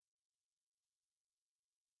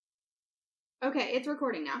Okay, it's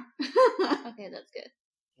recording now. Okay, that's good.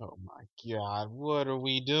 Oh my god, what are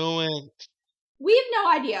we doing? We have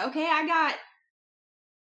no idea, okay? I got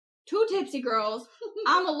 2 tipsy girls.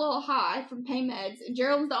 I'm a little high from pain meds.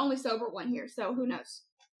 Gerald's the only sober one here, so who knows?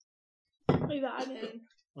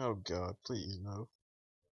 Oh god, please no.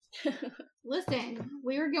 Listen,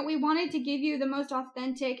 we wanted to give you the most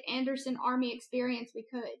authentic Anderson Army experience we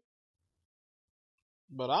could.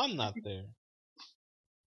 But I'm not there.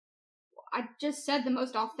 I just said the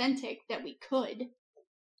most authentic that we could.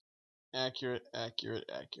 Accurate.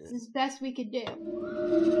 This is the best we could do.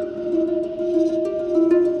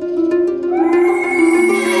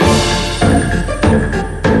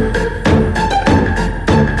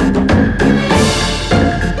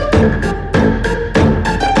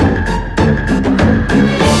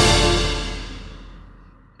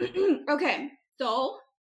 Okay, so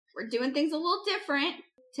we're doing things a little different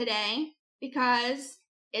today because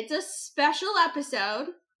it's a special episode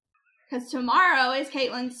because tomorrow is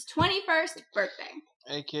Caitlin's 21st birthday.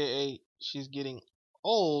 AKA, she's getting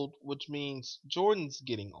old, which means Jordan's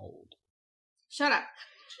getting old. Shut up.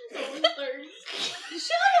 Shut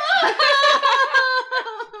up!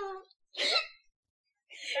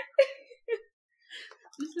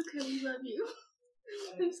 It's okay, we love you.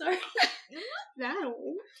 I'm sorry. That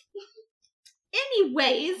old.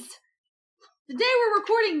 Anyways, the day we're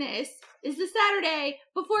recording this is the Saturday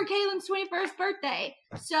before Caitlin's 21st birthday.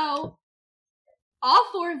 So, all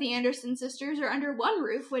 4 of the Anderson sisters are under one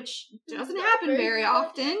roof, which doesn't happen very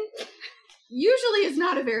often. Usually is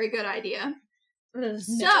not a very good idea.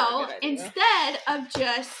 So, instead of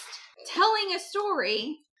just telling a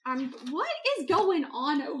story, what is going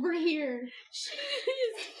on over here? She's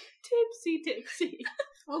tipsy.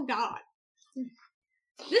 Oh god.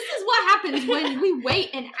 This is what happens when we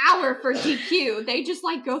wait an hour for DQ. They just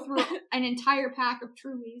go through an entire pack of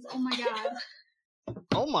Trulies. Oh my god.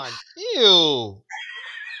 Oh my, ew.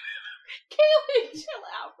 Caitlin, chill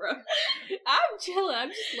out, bro. I'm chilling. I'm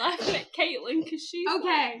just laughing at Caitlin because she's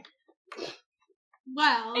okay.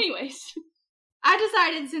 Well, anyways, I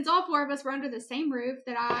decided since all 4 of us were under the same roof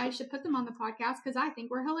that I should put them on the podcast because I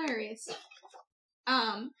think we're hilarious.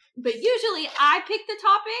 But usually I pick the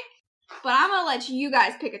topic, but I'm gonna let you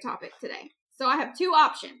guys pick a topic today. So I have 2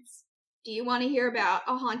 options. Do you want to hear about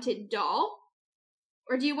a haunted doll?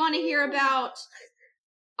 Or do you want to hear about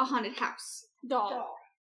a haunted house? doll.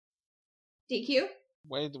 DQ?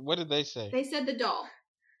 Wait, what did they say? They said the doll.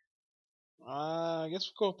 I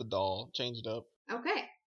guess we'll go with the doll. Change it up. Okay.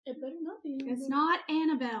 It better not be. It's not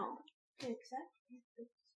Annabelle. Exactly.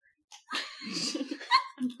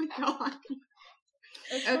 Oh my god.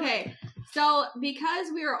 Okay, so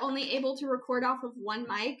because we are only able to record off of one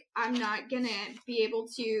mic, I'm not gonna be able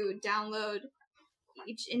to download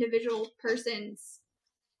each individual person's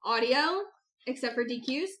audio, except for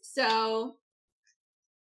DQ's, so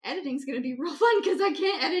editing's gonna be real fun because I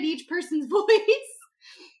can't edit each person's voice.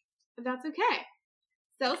 But that's okay.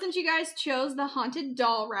 So since you guys chose the haunted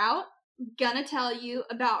doll route, I'm gonna tell you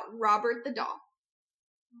about Robert the doll.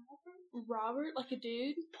 Robert, like a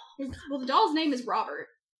dude? Well, the doll's name is Robert.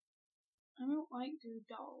 I don't like dude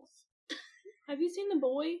dolls. Have you seen The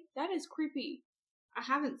Boy? That is creepy. I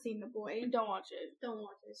haven't seen The Boy. Don't watch it. Don't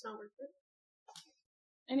watch it. It's not worth it.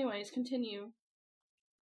 Anyways, continue.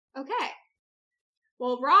 Okay.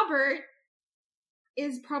 Well, Robert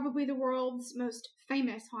is probably the world's most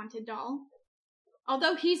famous haunted doll.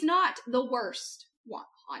 Although he's not the worst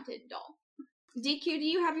haunted doll. DQ, do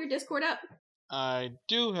you have your Discord up? I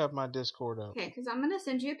do have my Discord up. Okay, because I'm going to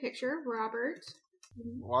send you a picture of Robert.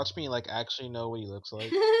 Watch me, actually know what he looks like.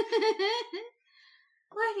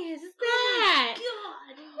 What is that?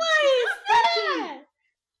 God! What is that?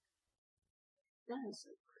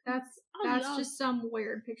 That's That's just some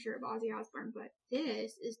weird picture of Ozzy Osbourne, but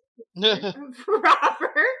this is of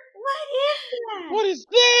Robert. What is that? What is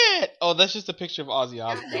that? Oh, that's just a picture of Ozzy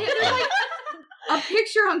Osbourne. There's a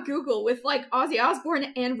picture on Google with Ozzy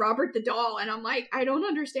Osbourne and Robert the doll, and I'm like, I don't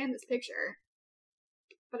understand this picture.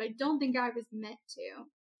 But I don't think I was meant to.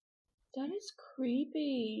 That is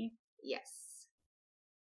creepy. Yes.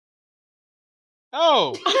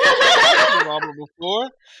 Oh! I've seen Robert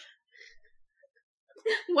before.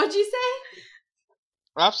 What'd you say?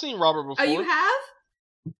 I've seen Robert before. Oh, you have?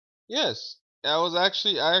 Yes. I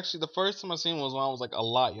actually the first time I seen him was when I was a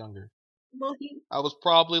lot younger. Well, I was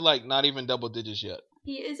probably not even double digits yet.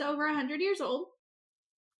 he is over 100 years old.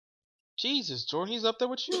 Jesus, Jordan, he's up there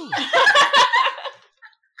with you. Not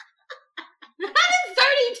even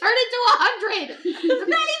 30, turn it to 100. I'm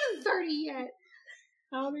not even 30 yet.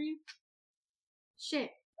 How old are you?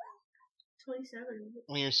 Shit. 27.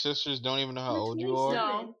 When your sisters don't even know how You're old you are?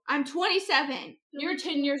 No. I'm 27. You're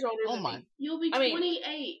 10 years older Oh than my. me. You'll be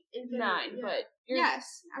 28 in February. 9, but you're...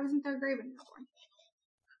 Yes, I was in 3rd grade when you were born.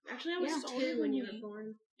 Actually, I was Yeah. 2 when you were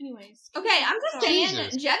born. Anyways. Okay, I'm just saying,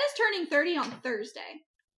 Jesus. Jed is turning 30 on Thursday.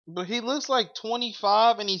 But he looks like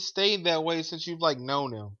 25 and he stayed that way since you've like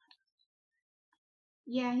known him.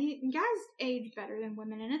 Yeah, guys age better than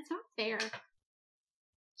women, and it's not fair.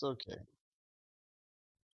 It's okay.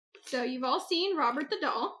 So you've all seen Robert the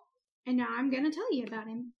doll, and now I'm gonna tell you about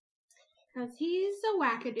him. Because he's a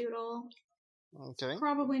wackadoodle. Okay.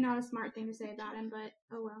 Probably not a smart thing to say about him, but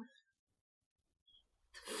oh well.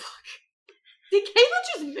 The fuck? Did Kayla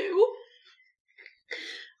just move?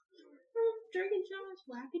 Drinking Josh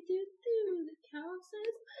wackadoo, the cow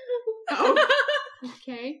says. Oh.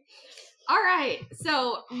 Okay. Alright,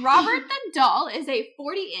 so Robert the doll is a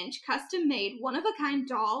 40-inch custom-made, one-of-a-kind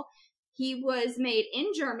doll. He was made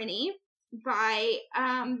in Germany by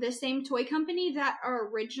the same toy company that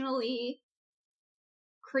originally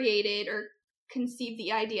created or conceived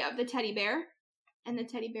the idea of the teddy bear. And the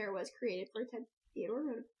teddy bear was created for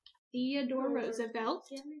Theodore Roosevelt.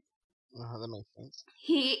 That makes sense.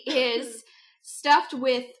 He is stuffed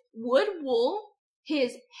with wood wool.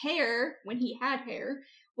 His hair, when he had hair,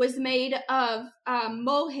 was made of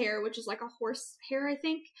mohair, which is like a horse hair, I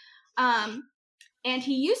think. And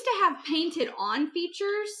he used to have painted on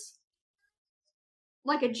features,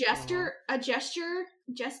 like a jester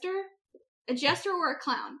or a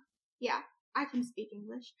clown. Yeah, I can speak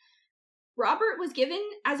English. Robert was given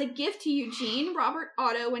as a gift to Eugene Robert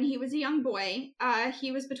Otto when he was a young boy.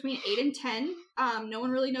 He was between 8 and 10. No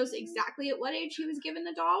one really knows exactly at what age he was given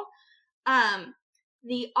the doll.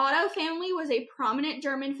 The Otto family was a prominent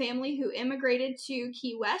German family who immigrated to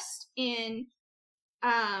Key West in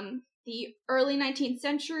the early 19th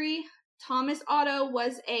century. Thomas Otto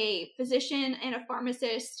was a physician and a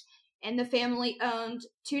pharmacist, and the family owned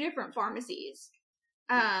 2 different pharmacies.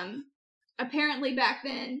 Apparently back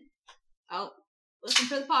then... Oh, listen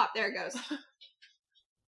for the pop. There it goes.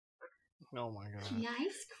 Oh my god.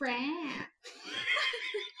 Nice crap.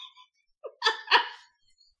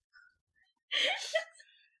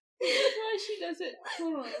 That's why she doesn't.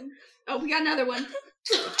 Hold on. Oh, we got another one.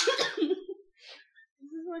 This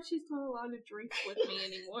is why she's not allowed to drink with me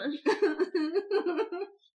anymore.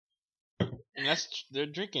 And they're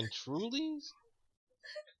drinking Trulies?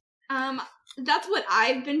 That's what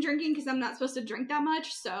I've been drinking because I'm not supposed to drink that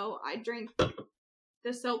much, so I drink the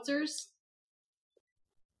seltzers.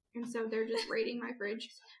 And so they're just raiding my fridge.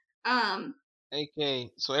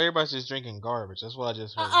 AK, so everybody's just drinking garbage. That's what I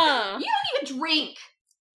just heard. You don't even drink!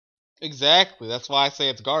 Exactly. That's why I say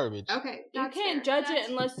it's garbage. Okay, You can't judge it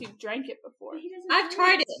unless you've drank it before. I've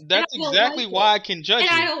tried it. That's exactly why I can judge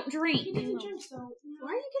And it. I don't drink. He doesn't drink, so... Why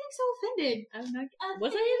are you getting so offended? I'm not.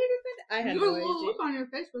 Was I getting offended? I had Your no little idea. look on your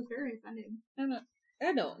face was very offended.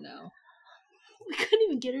 I don't know. We couldn't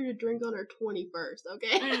even get her to drink on her 21st,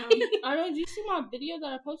 okay? I know, did you see my video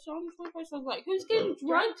that I posted on the 21st? I was like, who's getting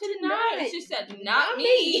drunk tonight? She said, not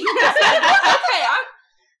me. Okay,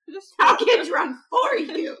 I'll get drunk for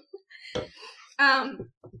you.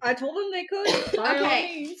 I told them they could. By all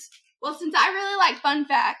Okay. means. Well, since I really like fun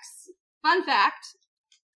facts, fun fact,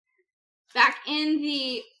 back in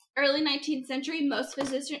the early 19th century, most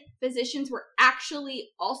physicians were actually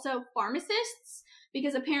also pharmacists,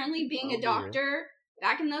 because apparently being a doctor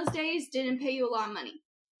back in those days didn't pay you a lot of money.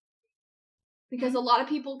 Because a lot of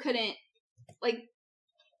people couldn't, like,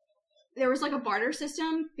 there was like a barter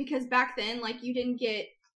system, because back then, like, you didn't get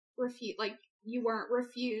you weren't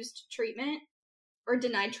refused treatment or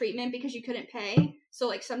denied treatment because you couldn't pay. So,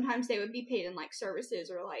 like, sometimes they would be paid in, like,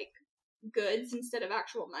 services or, like, goods instead of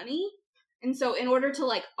actual money. And so, in order to,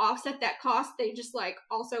 like, offset that cost, they just, like,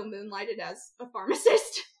 also moonlighted as a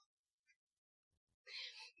pharmacist.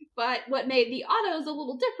 But what made the Ottos a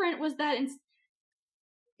little different was that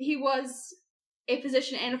he was a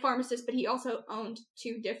physician and a pharmacist, but he also owned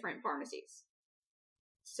 2 different pharmacies.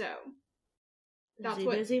 So, that's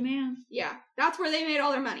Busy man. Yeah, that's where they made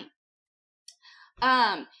all their money.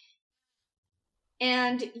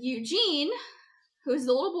 And Eugene, who's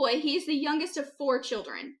the little boy, he's the youngest of 4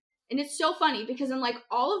 children. And it's so funny because in, like,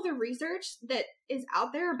 all of the research that is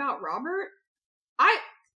out there about Robert, I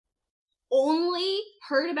only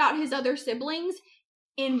heard about his other siblings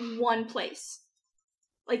in one place.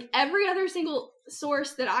 Like, every other single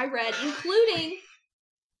source that I read, including...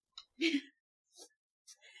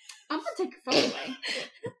 I'm gonna take your phone away.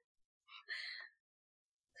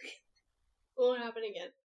 Won't happen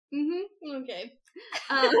again. Mm-hmm. Okay.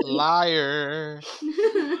 Liar.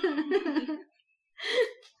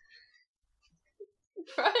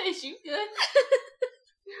 Brian. Is you good?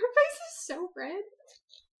 Her face is so red.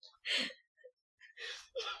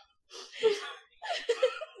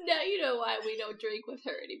 Now you know why we don't drink with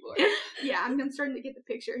her anymore. Yeah, I'm starting to get the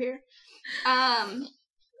picture here.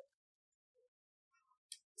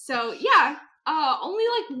 So yeah, only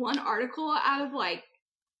like one article out of like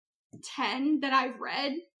 10 that I've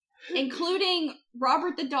read, including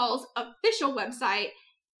Robert the Doll's official website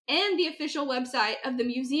and the official website of the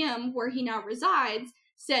museum where he now resides,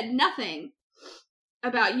 said nothing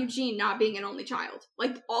about Eugene not being an only child.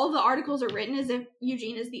 Like, all the articles are written as if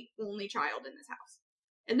Eugene is the only child in this house.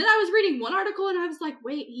 And then I was reading one article and I was like,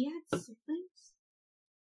 wait, he had siblings?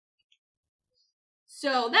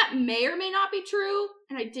 So that may or may not be true,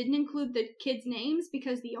 and I didn't include the kids' names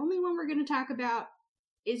because the only one we're going to talk about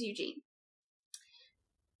is Eugene.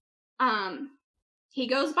 He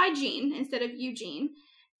goes by Gene instead of Eugene,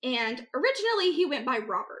 and originally he went by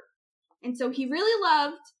Robert. And so he really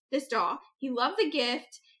loved this doll. He loved the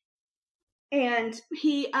gift, and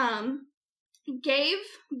he gave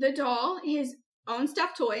the doll his own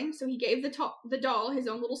stuffed toy. So he gave the doll his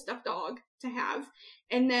own little stuffed dog to have,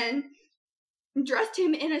 and then dressed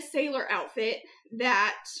him in a sailor outfit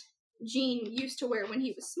that Gene used to wear when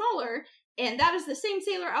he was smaller, and that is the same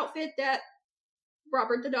sailor outfit that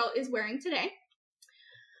Robert the doll is wearing today.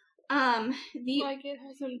 Like, it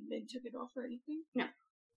hasn't been took it off or anything? No.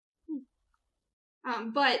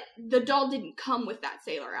 But the doll didn't come with that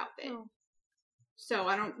sailor outfit. Oh. So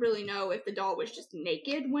I don't really know if the doll was just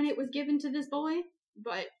naked when it was given to this boy,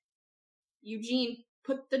 but Eugene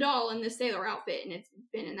put the doll in this sailor outfit, and it's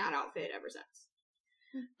been in that outfit ever since.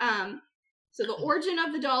 So the origin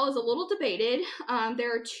of the doll is a little debated.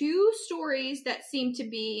 There are two stories that seem to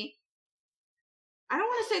be, I don't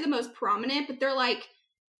want to say the most prominent, but they're like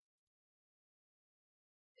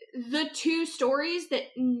the two stories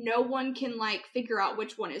that no one can like figure out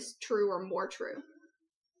which one is true or more true.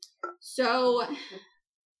 So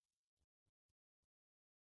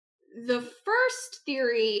the first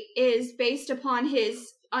theory is based upon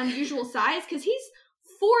his unusual size, because he's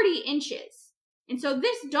 40 inches. And so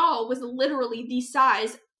this doll was literally the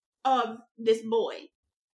size of this boy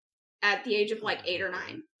at the age of like 8 or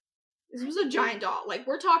 9. This was a giant doll. Like,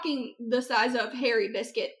 we're talking the size of Harry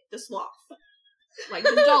Biscuit the Sloth. Like,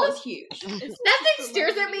 this doll is huge. That thing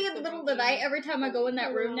stares at me in the middle of the night every time I go in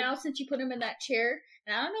that room now, since you put him in that chair.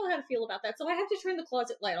 And I don't know how to feel about that, so I have to turn the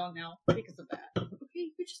closet light on now because of that.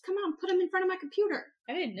 Okay, you just come on, put him in front of my computer.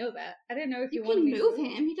 I didn't know that. I didn't know if you You wanted can me to move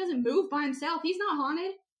him. He doesn't move by himself. He's not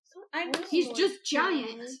haunted. I know. He's just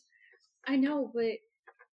giant. I know, but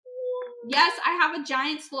Yes, I have a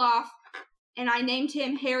giant sloth, and I named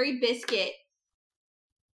him Harry Biscuit.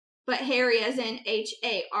 But Harry as in Harry.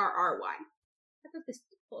 I thought this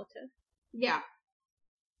was Yeah.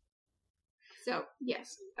 So,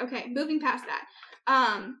 yes. Okay, moving past that.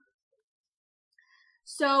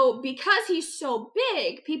 So, because he's so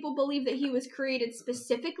big, people believe that he was created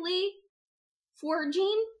specifically for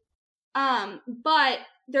Gene. But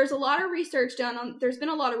there's a lot of research there's been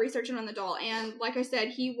a lot of research done on the doll, and like I said,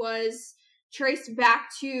 he was traced back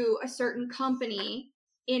to a certain company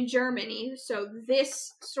in Germany. So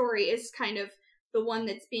this story is kind of the one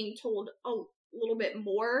that's being told a little bit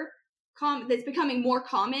more that's becoming more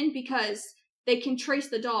common, because they can trace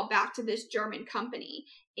the doll back to this German company,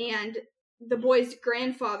 and the boy's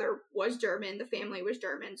grandfather was German, the family was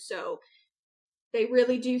German, so they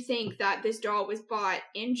really do think that this doll was bought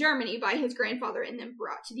in Germany by his grandfather and then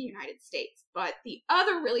brought to the United States. But the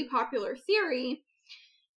other really popular theory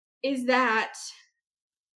is that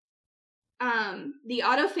the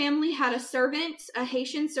Otto family had a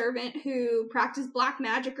Haitian servant who practiced black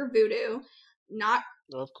magic or voodoo.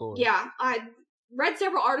 Of course. Yeah, I read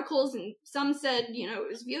several articles, and some said, it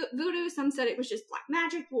was voodoo, some said it was just black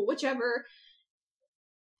magic, well, whichever.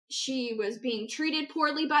 She was being treated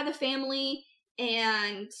poorly by the family,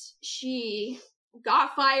 and she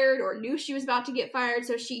got fired or knew she was about to get fired,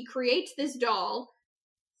 so she creates this doll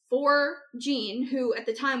for Gene, who at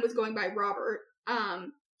the time was going by Robert,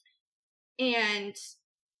 and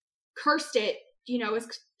cursed it,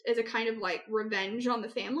 as a kind of like revenge on the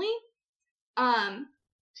family.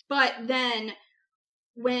 But then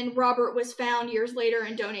when Robert was found years later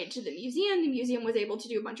and donated to the museum was able to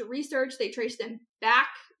do a bunch of research. They traced them back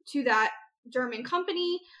to that German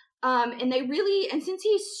company. And since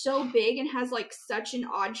he's so big and has like such an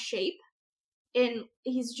odd shape, and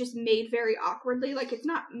he's just made very awkwardly, like it's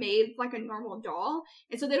not made like a normal doll.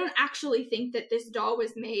 And so they don't actually think that this doll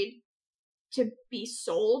was made to be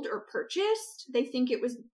sold or purchased. They think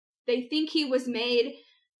he was made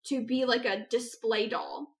to be like a display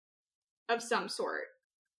doll of some sort,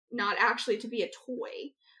 not actually to be a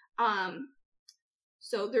toy.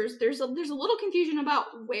 So there's a little confusion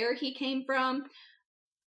about where he came from,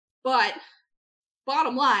 but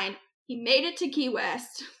bottom line, he made it to Key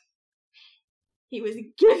West. He was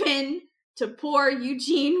given to poor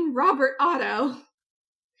Eugene Robert Otto.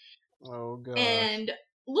 Oh god. And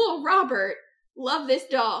little Robert loved this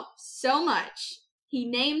doll so much, he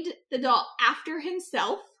named the doll after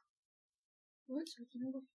himself. What's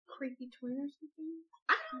another creepy twin or something?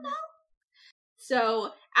 I don't know.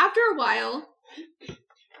 So, after a while,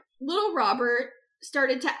 little Robert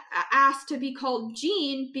started to ask to be called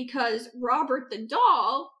Gene because Robert the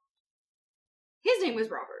doll, his name was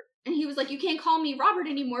Robert. And he was like, you can't call me Robert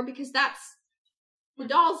anymore because that's the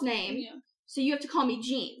doll's name. Yeah. So you have to call me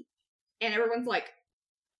Gene. And everyone's like,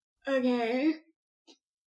 okay.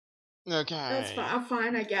 Okay. That's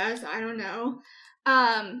fine, I guess. I don't know.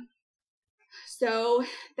 So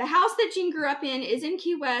the house that Gene grew up in is in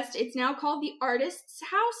Key West. It's now called the Artist's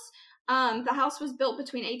House. The house was built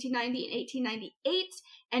between 1890 and 1898,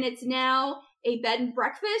 and it's now a bed and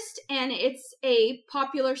breakfast, and it's a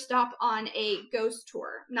popular stop on a ghost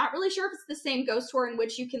tour. Not really sure if it's the same ghost tour in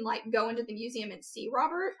which you can like go into the museum and see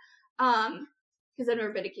Robert, because I've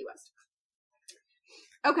never been to Key West.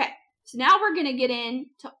 Okay, so now we're gonna get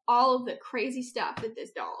into all of the crazy stuff that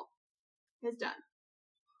this doll has done.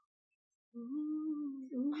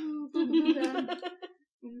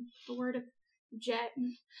 The word of Jet.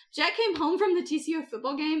 Jet came home from the TCU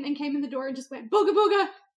football game and came in the door and just went booga booga,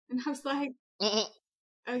 and I was like,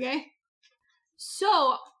 okay.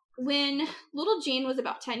 So when little Gene was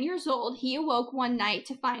about 10 years old, he awoke one night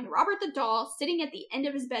to find Robert the doll sitting at the end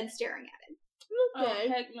of his bed staring at him. Oh,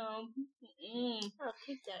 heck no. I'll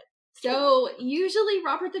take that. So usually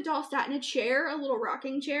Robert the doll sat in a chair, a little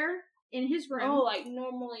rocking chair, in his room. Oh, like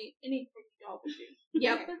normally any freaking doll would do.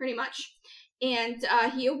 Yep, pretty much. And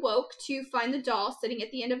he awoke to find the doll sitting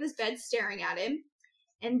at the end of his bed staring at him.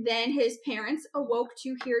 And then his parents awoke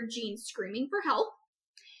to hear Gene screaming for help.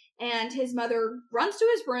 And his mother runs to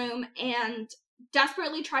his room and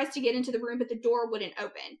desperately tries to get into the room, but the door wouldn't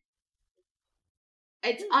open.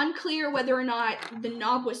 It's unclear whether or not the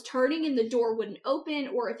knob was turning and the door wouldn't open,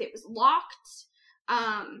 or if it was locked.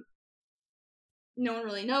 No one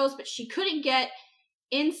really knows, but she couldn't get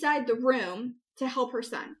inside the room to help her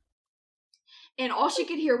son. And all she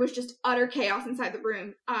could hear was just utter chaos inside the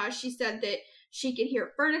room. She said that she could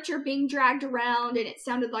hear furniture being dragged around, and it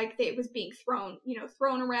sounded like it was being thrown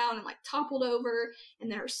around and like toppled over, and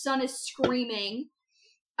then her son is screaming.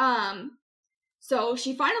 So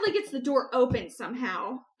she finally gets the door open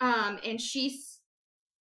somehow, and she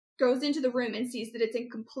goes into the room and sees that it's in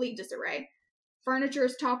complete disarray. Furniture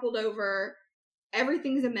is toppled over,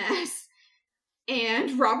 everything's a mess,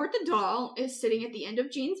 and Robert the doll is sitting at the end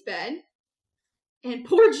of Gene's bed, and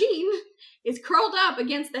poor Gene is curled up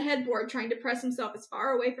against the headboard trying to press himself as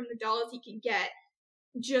far away from the doll as he can get,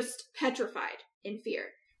 just petrified in fear.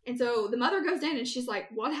 And so the mother goes in and she's like,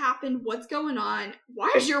 what happened? What's going on?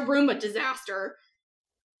 Why is your room a disaster?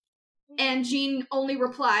 And Gene only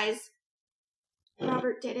replies,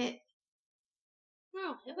 Robert did it.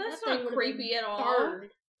 Wow, That's not creepy at all. Fire.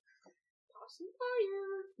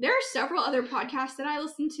 There are several other podcasts that I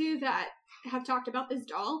listen to that have talked about this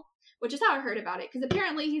doll, which is how I heard about it, because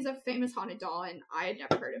apparently he's a famous haunted doll, and I had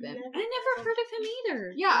never heard of him. I never heard of him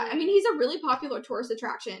either. Yeah, I mean, he's a really popular tourist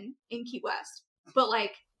attraction in Key West, but,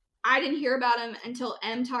 like, I didn't hear about him until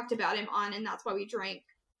Em talked about him on, and that's why we drank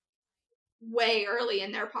way early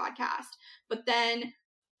in their podcast. But then,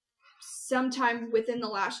 sometime within the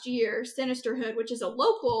last year, Sinisterhood, which is a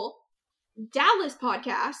local Dallas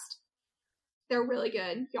podcast, they're really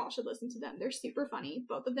good. Y'all should listen to them. They're super funny.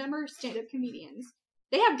 Both of them are stand-up comedians.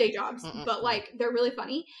 They have day jobs, but, like, they're really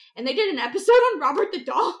funny. And they did an episode on Robert the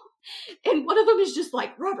doll, and one of them is just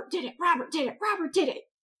like, Robert did it, Robert did it, Robert did it.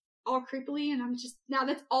 All creepily, and I'm just, now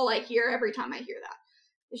that's all I hear every time I hear that.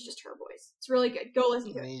 It's just her voice. It's really good. Go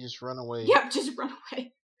listen to it. And you just run away. Yep, just run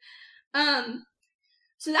away.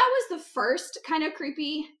 So that was the first kind of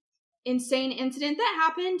creepy, insane incident that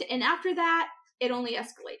happened, and after that, it only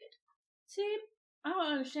escalated. See, I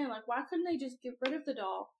don't understand. Like, why couldn't they just get rid of the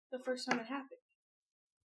doll the first time it happened?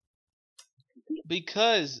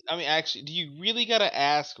 Because, I mean, actually, do you really gotta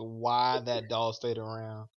ask why that doll stayed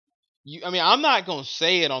around? I'm not gonna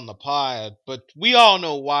say it on the pod, but we all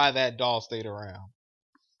know why that doll stayed around.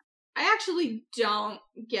 I actually don't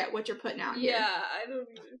get what you're putting out here. Yeah, I don't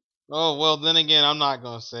either. Oh, well, then again, I'm not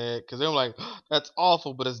gonna say it, because they're like, that's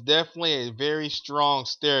awful, but it's definitely a very strong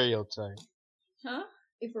stereotype. Huh?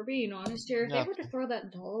 If we're being honest here, if they were to throw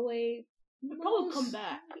that doll away, They'll probably come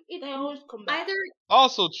back. They always come back. either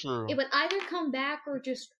Also true. it would either come back or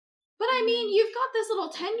just But I mean, you've got this little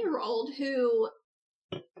 10-year-old who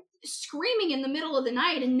screaming in the middle of the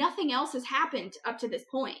night and nothing else has happened up to this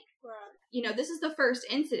point. Right. You know, this is the first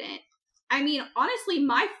incident. I mean, honestly,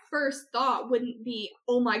 my first thought wouldn't be,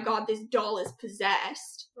 oh my god, this doll is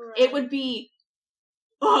possessed. Right. It would be,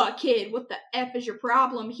 oh, kid, what the F is your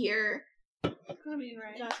problem here? I mean,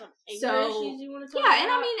 right. Got some anger So, issues you want to talk yeah, and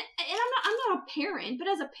about? I mean, and I'm not a parent, but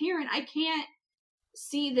as a parent, I can't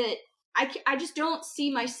see that, I just don't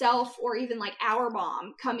see myself or even, like, our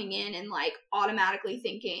mom coming in and, like, automatically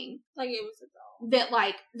thinking Like it was a doll. that,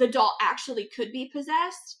 like, the doll actually could be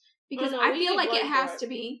possessed. Because Oh, no, I we feel get like it blamed has for it. to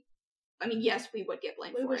be. I mean, yes, we would get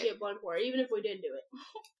blamed We for would it. get blamed for it, even if we didn't do it.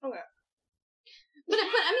 But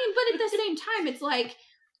at the same time, it's like,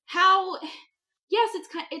 how? Yes,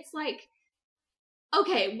 it's like,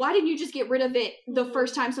 okay, why didn't you just get rid of it the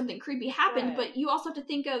first time something creepy happened? Right. But you also have to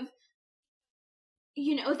think of,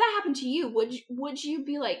 you know, if that happened to you, would you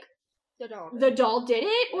be like, the doll did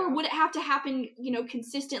it, or Yeah. would it have to happen, you know,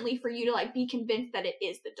 consistently for you to like be convinced that it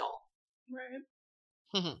is the doll? Right.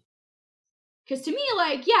 Because to me,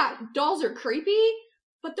 like, yeah, dolls are creepy,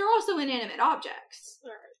 but they're also inanimate objects.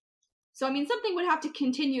 Right. So, I mean, something would have to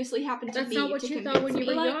continuously happen to That's me not what to you convince thought when you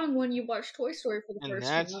were me. young when you watched Toy Story for the And first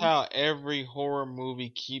that's time. how every horror movie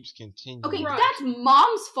keeps continuing. Okay, Right. that's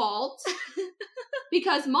Mom's fault.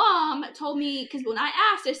 Because Mom told me, because when I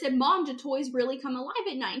asked, I said, Mom, do toys really come alive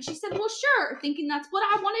at night? And she said, well, sure, thinking that's what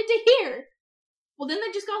I wanted to hear. Well, then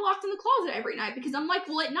they just got locked in the closet every night, because I'm like,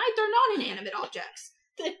 well, at night, they're not inanimate objects.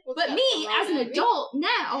 But me, as an adult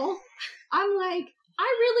now, I'm like, I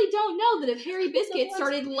really don't know that if Harry Biscuit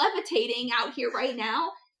started levitating out here right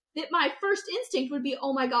now, that my first instinct would be,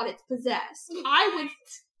 oh my god, it's possessed. I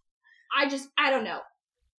don't know.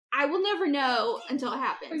 I will never know until it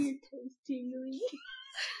happens.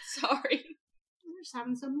 Sorry. We're just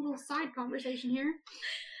having some little side conversation here.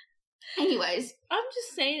 Anyways, I'm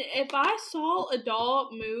just saying, if I saw a doll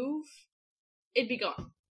move, it'd be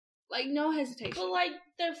gone. Like, no hesitation. But, like,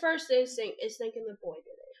 their first instinct is thinking the boy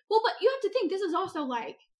did it. well, but you have to think, this is also,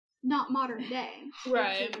 like, not modern day.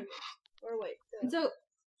 Right. Or wait. And so,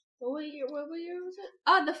 What year was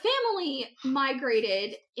it? the family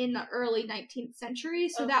migrated in the early 19th century,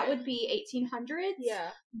 so that Okay. would be 1800s.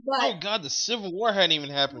 Yeah. But, Oh god, the Civil War hadn't even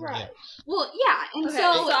happened Right. yet. well, yeah, and Okay,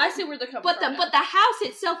 so, so I see where they're coming but from. the house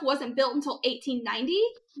itself wasn't built until 1890,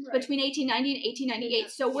 Right. between 1890 and 1898.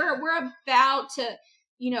 So we're about to,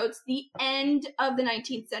 you know, it's the end of the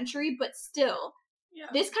 19th century, but still, Yeah.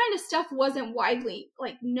 this kind of stuff wasn't widely,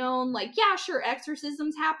 like, known. Like, yeah, sure,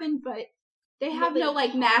 exorcisms happen, but they have no,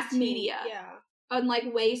 like, mass media Yeah. and, like,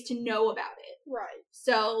 ways to know about it. Right.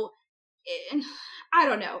 So, I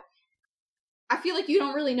don't know. I feel like you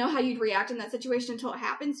don't really know how you'd react in that situation until it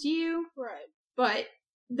happens to you, Right. but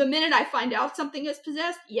the minute I find out something is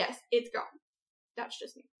possessed, yes, it's gone. That's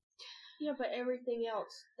just me. Yeah, but everything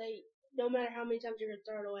else, no matter how many times you're gonna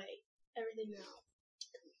throw it away, everything else.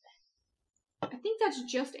 I think that's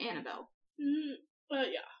just Annabelle.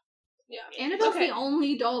 Yeah. Yeah. Annabelle's Okay. the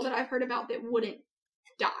only doll that I've heard about that wouldn't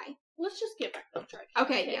die. Let's just get back on track.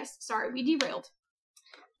 Okay, yes, sorry, we derailed.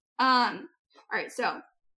 Alright, so,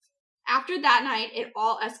 after that night, it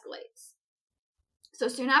all escalates. So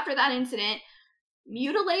soon after that incident,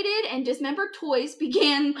 mutilated and dismembered toys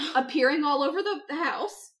began appearing all over the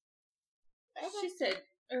house. She said,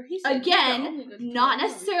 or he said, Again, not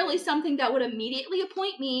necessarily something that would immediately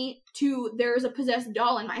point me to there's a possessed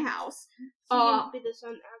doll in my house. Be the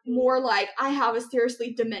son acting More out. like I have a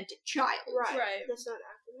seriously demented child. Right. The son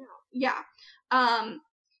acting out. Yeah.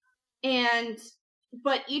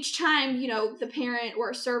 But each time, you know, the parent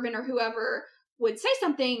or a servant or whoever would say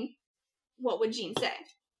something, what would Jean say?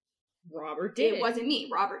 Robert It wasn't me.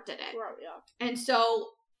 Robert did it. Right, yeah. And so,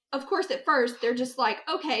 of course, at first, they're just like,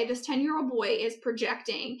 okay, this 10-year-old boy is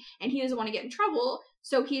projecting and he doesn't want to get in trouble.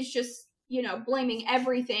 So he's just, you know, blaming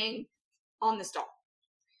everything on this doll.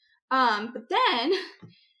 But then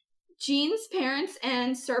Jean's parents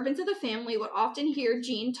and servants of the family would often hear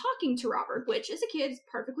Jean talking to Robert, which as a kid is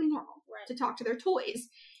perfectly normal to talk to their toys.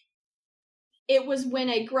 It was when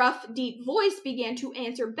a gruff, deep voice began to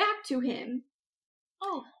answer back to him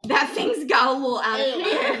that things got a little out of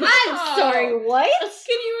hand. I'm sorry, what?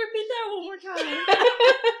 Can you repeat that one more time?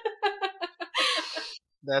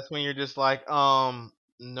 That's when you're just like,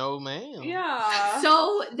 no ma'am. Yeah.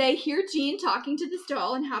 So they hear Jean talking to this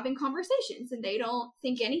doll and having conversations, and they don't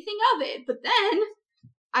think anything of it. But then,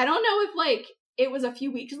 I don't know if, like, it was a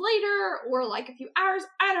few weeks later or, like, a few hours.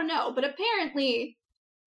 I don't know. But apparently,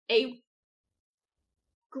 a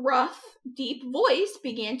gruff, deep voice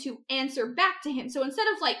began to answer back to him. So instead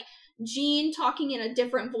of, like, Gene talking in a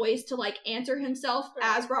different voice to like answer himself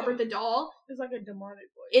as Robert the doll. It's like a demonic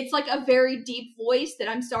voice. It's like a very deep voice that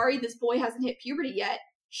I'm sorry this boy hasn't hit puberty yet.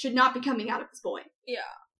 Should not be coming out of this boy. Yeah.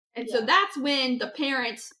 And so that's when the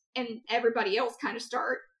parents and everybody else kind of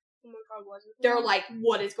start. Oh my God, was it? They're like,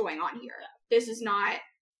 what is going on here? This is not.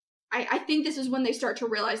 I think this is when they start to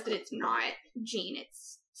realize that it's not Gene.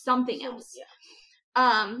 It's something else.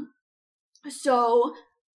 Yeah. So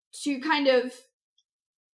to kind of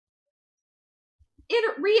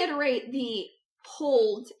reiterate the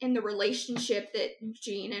hold in the relationship that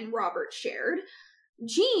Gene and Robert shared,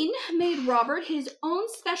 Gene made Robert his own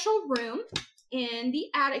special room in the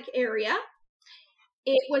attic area.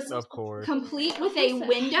 It was Of course. complete with a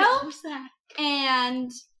window and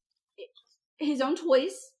his own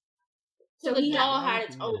toys. So the doll had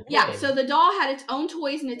its own. Yeah, so the doll had its own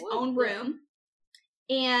toys in its own room.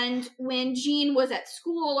 And when Gene was at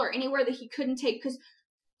school or anywhere that he couldn't take, because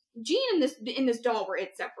Gene and this doll were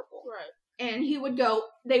inseparable. Right. And they would go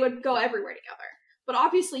everywhere together. But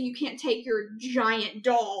obviously you can't take your giant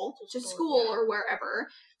doll to school or wherever.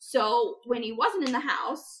 So when he wasn't in the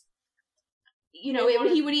house, he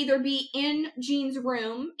would either be in Gene's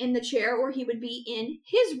room in the chair or he would be in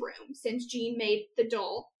his room, since Gene made the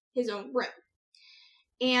doll his own room.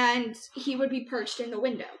 And he would be perched in the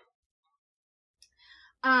window.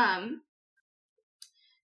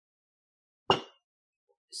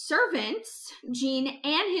 Servants, Gene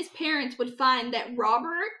and his parents would find that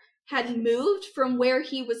Robert had moved from where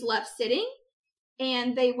he was left sitting,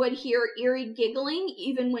 and they would hear eerie giggling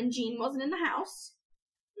even when Gene wasn't in the house.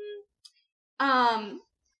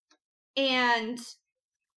 And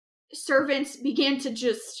servants began to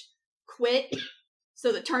just quit,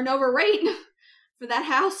 so the turnover rate for that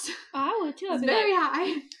house I would too. was very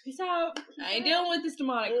high. Peace out. I ain't dealing with this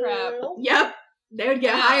demonic crap. Yep. They would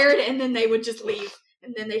get hired, and then they would just leave.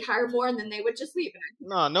 And then they'd hire more, and then they would just leave.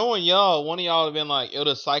 No, knowing y'all, one of y'all would have been like, it would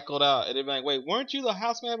have cycled out. It'd have been like, wait, weren't you the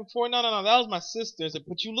houseman before? No, that was my sister. I said,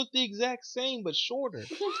 but you look the exact same, but shorter.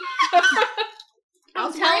 I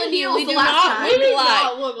was telling wearing you, heels we the do last not time. look We alike.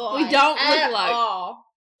 don't look alike. We don't at look alike. all.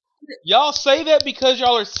 Y'all say that because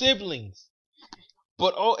y'all are siblings.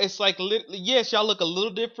 But, it's like, yes, y'all look a little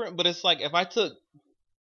different, but it's like if I took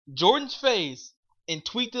Jordan's face and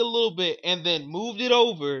tweaked it a little bit and then moved it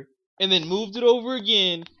over and then moved it over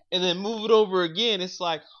again and then move it over again, it's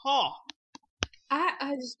like,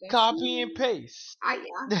 I just think copy and paste. I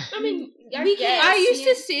mean, We can't- I used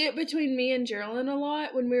to see it between me and Geraldine a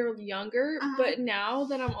lot when we were younger, Uh-huh. but now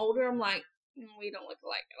that I'm older, I'm like, we don't look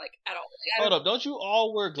alike, like at all. Hold up, don't you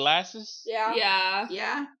all wear glasses? Yeah. Yeah.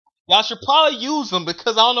 Yeah. Y'all should probably use them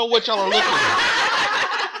because I don't know what y'all are looking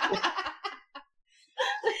at.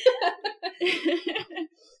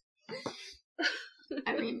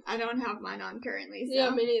 I mean, I don't have mine on currently, so. Yeah,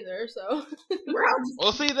 me neither. So. We're all just-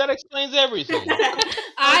 Well, see, that explains everything.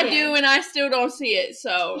 I Okay. do, and I still don't see it,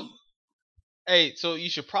 so. Hey, so you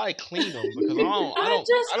should probably clean them because I don't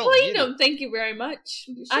just I don't clean get them. it. Thank you very much.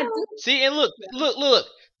 I do. See, and look.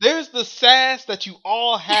 There's the sass that you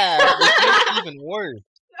all have, which makes it even worse.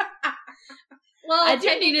 Well, I do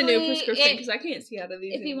need a new technically, prescription because I can't see out of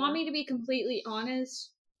these. If you want me to be completely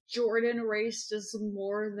honest, Jordan erased us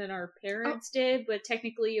more than our parents did, but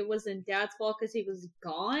technically it wasn't Dad's fault because he was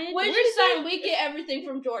gone. What she's saying, we get everything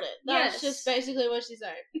from Jordan. That's Yes. just basically what she's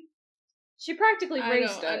saying. She practically I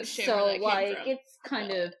raised don't us, understand so where that came like from. it's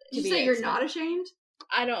kind of. Did you say you're not ashamed?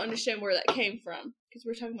 I don't understand where that came from because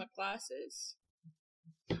we're talking about classes.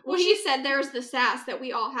 Well, he said there's the sass that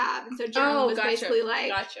we all have, and so Jordan was gotcha. basically like,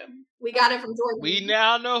 Gotcha. we got it from Jordan. We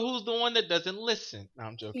now know who's the one that doesn't listen. No,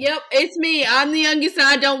 I'm joking. Yep, it's me. I'm the youngest and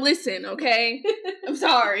I don't listen, okay? I'm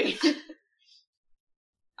sorry.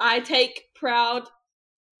 I take pride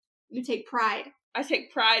You take pride.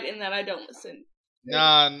 in that I don't listen.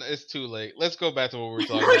 Nah, it's too late. Let's go back to what we were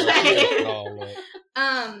talking Okay.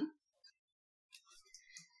 about.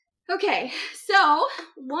 Okay, so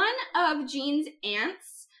one of Gene's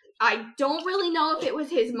aunts, I don't really know if it was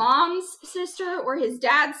his mom's sister or his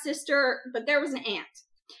dad's sister, but there was an aunt.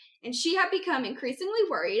 And she had become increasingly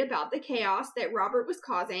worried about the chaos that Robert was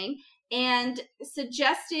causing and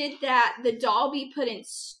suggested that the doll be put in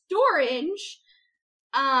storage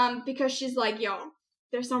because she's like, yo,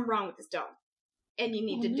 there's something wrong with this doll. And you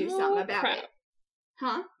need to do something about it.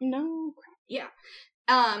 Huh? No. Yeah.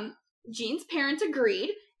 Gene's parents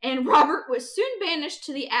agreed, and Robert was soon banished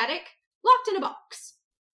to the attic, locked in a box.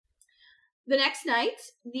 The next night,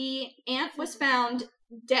 the aunt was found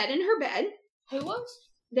dead in her bed. Who was?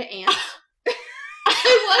 The aunt.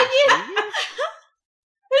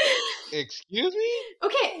 Excuse me?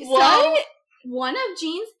 Okay, What? one of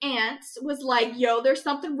Jean's aunts was like, yo, there's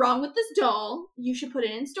something wrong with this doll. You should put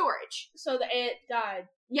it in storage. So the aunt died.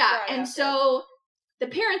 Yeah, Right and after. so the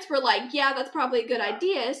parents were like, yeah, that's probably a good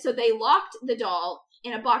idea. So they locked the doll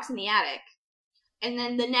in a box in the attic. And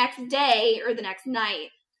then the next day, or the next night,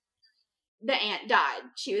 the aunt died.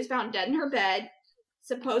 She was found dead in her bed.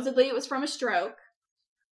 Supposedly it was from a stroke.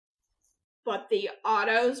 But the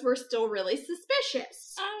Ottos were still really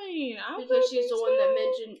suspicious. I mean, Because she's the one that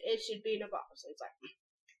mentioned it should be in a box. It's like,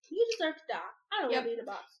 you deserve to die. I don't want to be in a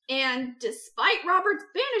box. And despite Robert's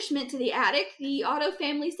banishment to the attic, the Otto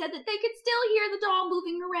family said that they could still hear the doll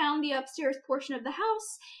moving around the upstairs portion of the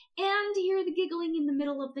house and hear the giggling in the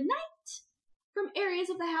middle of the night from areas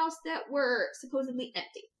of the house that were supposedly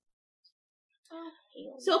empty.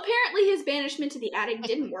 So apparently his banishment to the attic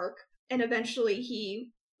didn't work, and eventually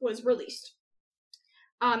he was released.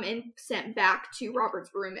 And sent back to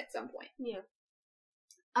Robert's room at some point. Yeah.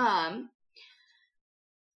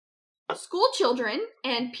 School children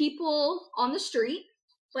and people on the street,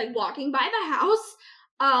 like walking by the house,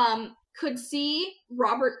 could see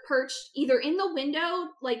Robert perched either in the window,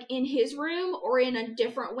 like in his room, or in a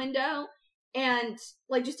different window, and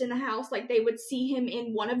like just in the house, like they would see him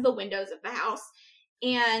in one of the windows of the house,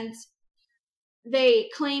 and they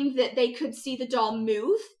claimed that they could see the doll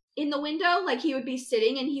move in the window, like he would be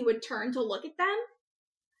sitting and he would turn to look at them,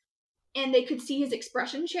 and they could see his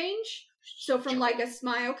expression change. So from like a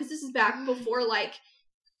smile, because this is back before like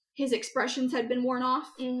his expressions had been worn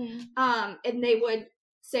off, and they would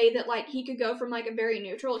say that like he could go from like a very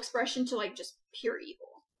neutral expression to like just pure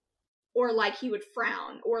evil, or like he would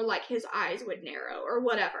frown, or like his eyes would narrow, or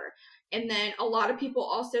whatever. And then a lot of people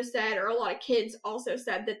also said, or a lot of kids also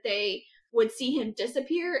said, that they would see him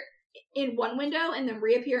disappear in one window and then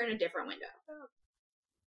reappear in a different window.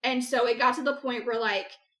 And so it got to the point where like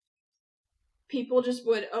people just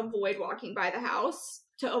would avoid walking by the house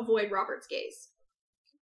to avoid Robert's gaze.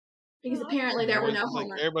 Because apparently there were no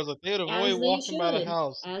homework. Everybody's like, they would avoid walking by the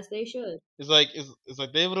house. As they should. It's like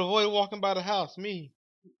they would avoid walking by the house. Me.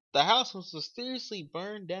 The house was mysteriously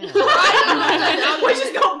burned down. We're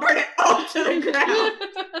just gonna burn it all to the ground.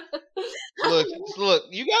 Look,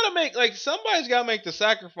 you gotta make, like, somebody's gotta make the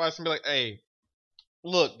sacrifice and be like, hey,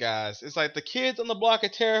 look, guys, it's like the kids on the block are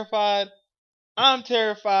terrified. I'm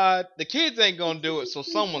terrified. The kids ain't gonna do it, so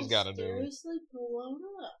someone's gotta do it. Seriously blown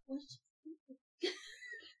up. Let's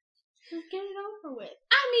get it over with.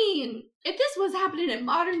 I mean, if this was happening in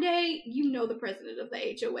modern day, you know the president of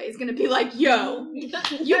the HOA is gonna be like, yo, you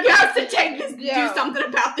guys to take this, do something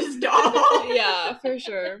about this doll. Yeah, for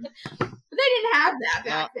sure. But they didn't have that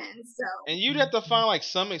back then, so. And you'd have to find, like,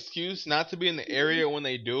 some excuse not to be in the area when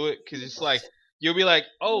they do it, because it's like, you'll be like,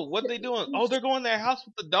 oh, what are they doing? Oh, they're going to their house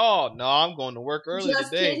with the doll. No, I'm going to work early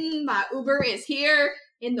Just today. kidding, my Uber is here.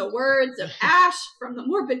 In the words of Ash from the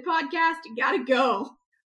Morbid Podcast, you gotta go.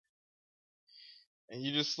 And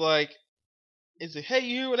you're just like, is it, hey,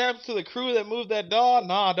 you hear what happened to the crew that moved that doll?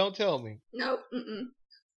 Nah, don't tell me. Nope,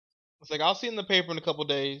 It's like, I'll see it in the paper in a couple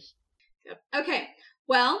days. Okay,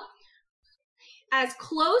 well, as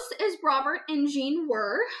close as Robert and Jean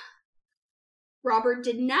were, Robert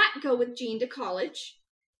did not go with Jean to college.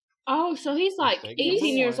 Oh, so he's like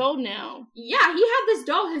 18 years old now. Yeah, he had this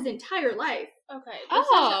doll his entire life. Okay.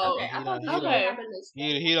 Oh. I thought this Okay. happened this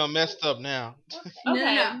He done messed up now.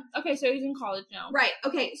 Okay. No. Okay, so he's in college now. Right,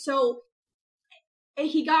 okay, so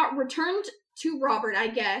he got returned to Robert, I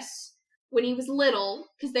guess, when he was little,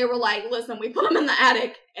 because they were like, listen, we put him in the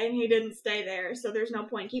attic, and he didn't stay there, so there's no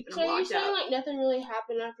point keeping him So you're locked saying up. like nothing really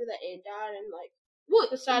happened after the aunt died, and like Well,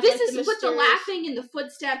 besides, this like, is the with the mysterious- laughing and the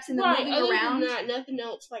footsteps and the right, moving other around. than that, nothing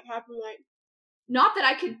else like happened. Like Not that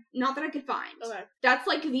I could find. okay, That's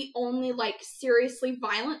like the only like seriously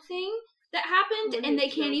violent thing that happened, When and he they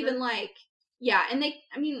can't killed even her? like, yeah, and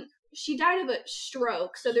she died of a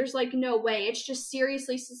stroke, so there's like no way. It's just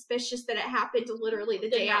seriously suspicious that it happened literally the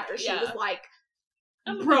day night, after she yeah. was like,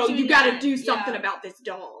 I'm bro, picturing you gotta that, do something yeah. about this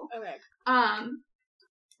doll. okay.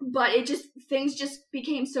 But things just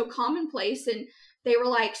became so commonplace, and they were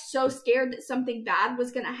like so scared that something bad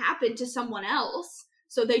was gonna happen to someone else.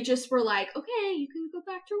 So they just were like, okay, you can go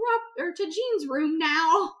back to to Jean's room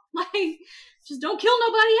now. Like, just don't kill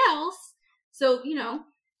nobody else. So,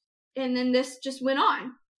 and then this just went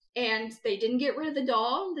on. And they didn't get rid of the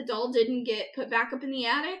doll. The doll didn't get put back up in the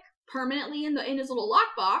attic permanently in his little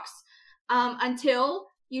lockbox until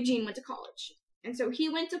Eugene went to college. And so he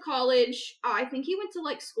went to college. I think he went to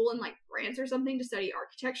like school in like France or something to study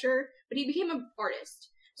architecture, but he became an artist.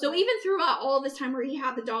 So even throughout all this time where he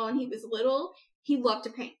had the doll and he was little, he loved to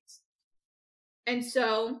paint. And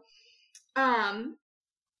so,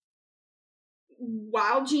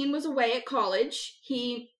 while Gene was away at college,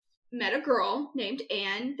 he met a girl named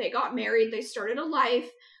Anne. They got married. They started a life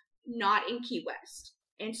not in Key West.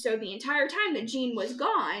 And so the entire time that Gene was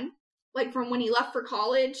gone, like from when he left for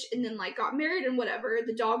college and then like got married and whatever,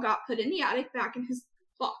 the doll got put in the attic back in his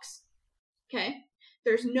box. Okay?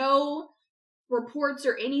 There's no reports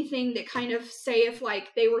or anything that kind of say if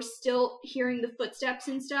like they were still hearing the footsteps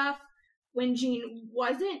and stuff when Gene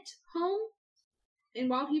wasn't home and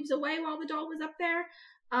while he was away, while the doll was up there.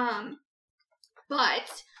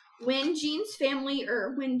 But when Gene's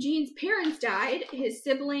parents died, his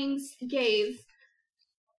siblings gave,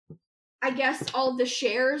 I guess, all the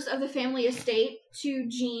shares of the family estate to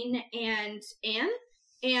Gene and Anne,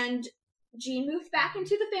 and Gene moved back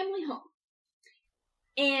into the family home.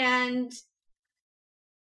 And,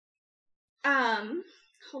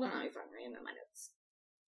 hold on, let me find where I am in my notes.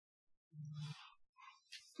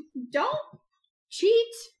 Don't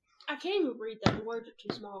cheat. I can't even read that. The words are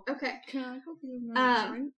too small. Okay. Can I go get another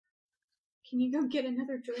drink? Can you go get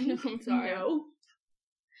another drink? I'm sorry. No.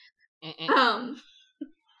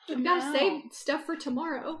 I've got to save stuff for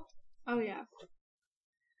tomorrow. Oh, yeah.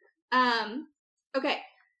 Okay.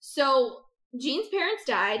 So, Gene's parents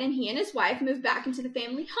died, and he and his wife moved back into the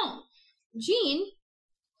family home. Gene,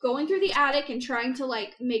 going through the attic and trying to,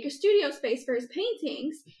 like, make a studio space for his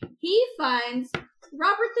paintings, he finds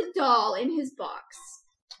Robert the doll in his box.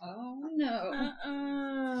 Oh,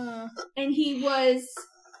 no. And he was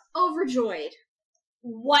overjoyed.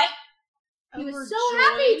 What? He was so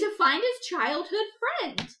happy to find his childhood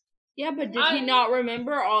friend. Yeah, but did he not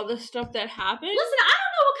remember all the stuff that happened? Listen, I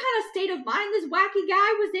don't know what kind of state of mind this wacky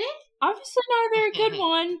guy was in. Obviously not a very good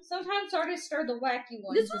one. Sometimes artists are the wacky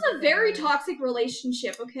ones. This was a very toxic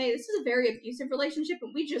relationship, okay? This was a very abusive relationship,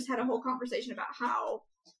 and we just had a whole conversation about how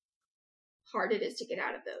hard it is to get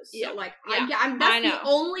out of those. Yeah. So, like, Yeah. that's the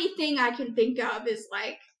only thing I can think of is,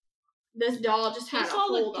 like, this doll just had a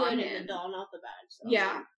hold on him. The doll, not the bad stuff.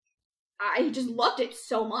 Yeah. I just loved it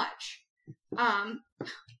so much.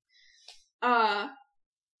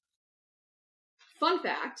 Fun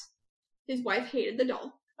fact, his wife hated the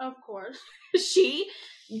doll. Of course. She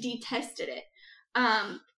detested it.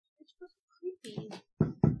 It's creepy.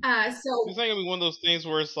 So It's not gonna be one of those things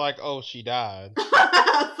where it's like, oh, she died.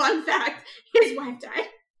 fun fact, his wife died.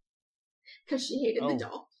 Because she hated the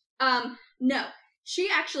doll. No. She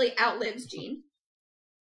actually outlives Gene.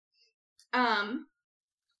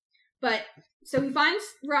 But so he finds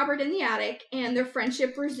Robert in the attic, and their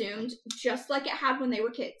friendship resumed just like it had when they were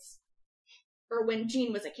kids. Or when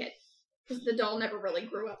Gene was a kid. Because the doll never really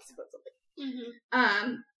grew up, supposedly.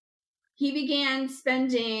 Mm-hmm. He began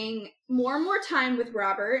spending more and more time with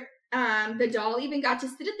Robert. The doll even got to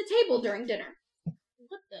sit at the table during dinner.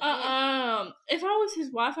 What the heck? If I was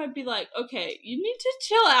his wife, I'd be like, okay, you need to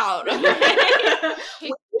chill out, okay?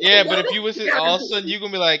 Yeah, but if you was all of a sudden, you're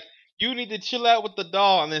gonna be like, you need to chill out with the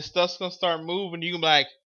doll, and then stuff's gonna start moving. You gonna be like,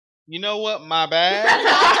 you know what, my bad.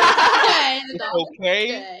 It's okay.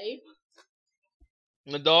 Stay.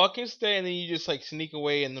 The dog can stay, and then you just like sneak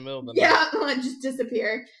away in the middle of the night. Yeah, just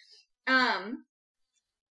disappear.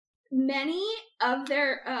 Many of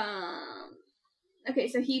their okay,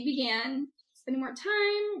 so he began spending more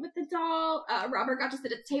time with the doll. Robert got to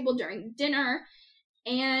sit at the table during dinner.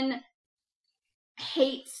 Anne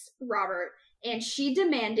hates Robert, and she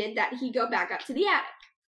demanded that he go back up to the attic.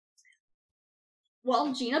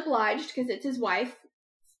 Well, Gene obliged because it's his wife.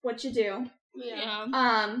 What you do?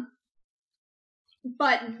 Yeah.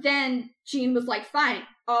 But then Gene was like, fine,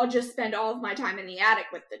 I'll just spend all of my time in the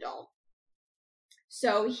attic with the doll.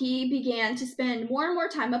 So he began to spend more and more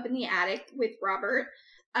time up in the attic with Robert.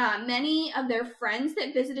 Many of their friends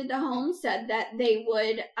that visited the home said that they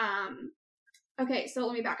would, okay, so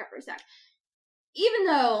let me back up for a sec. Even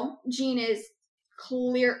though Gene is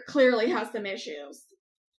clearly has some issues,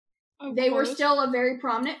 they were still a very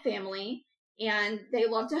prominent family, and they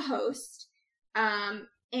loved to host.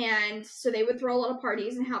 And so they would throw a lot of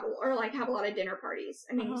parties and have a lot of dinner parties.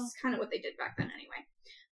 I mean, it's kind of what they did back then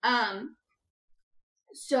anyway.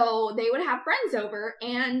 So they would have friends over,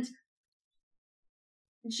 and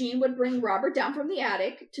Gene would bring Robert down from the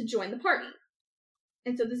attic to join the party.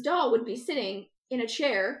 And so this doll would be sitting in a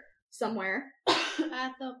chair somewhere.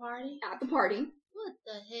 At the party? At the party. What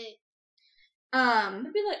the heck?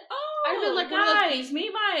 I'd be like, I'd be like, guys,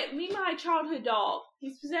 meet my childhood doll.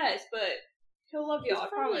 He's possessed, but he'll love y'all, I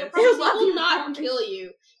promise. He will not kill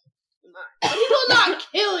you. He will not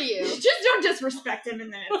kill you. Just don't disrespect him,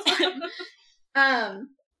 and then it's fine. And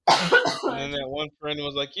then that one friend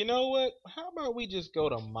was like, you know what? How about we just go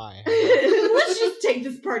to my house? Let's just take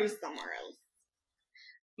this party somewhere else.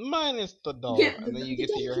 minus the doll. Yeah, and then you the get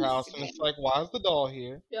to doll your is house, and it's like, why is the doll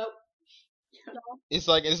here? Yep. It's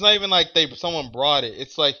like it's not even like someone brought it.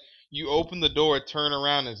 It's like you open the door, turn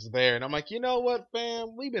around, it's there, and I'm like, you know what,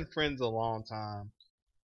 fam? We've been friends a long time,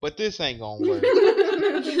 but this ain't gonna work.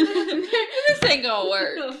 This ain't gonna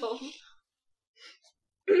work.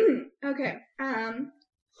 Okay.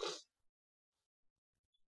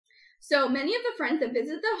 So many of the friends that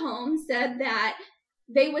visited the home said that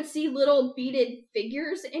they would see little beaded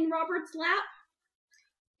figures in Robert's lap,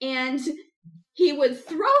 and he would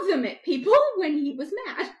throw them at people when he was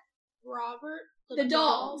mad. Robert, The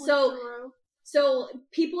doll. So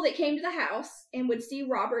people that came to the house and would see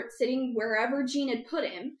Robert sitting wherever Jean had put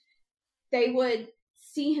him, they would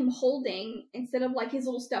see him holding, instead of like his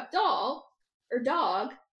little stuffed doll or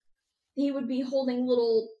dog, he would be holding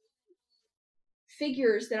little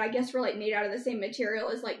figures that I guess were like made out of the same material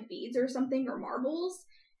as like beads or something, or marbles.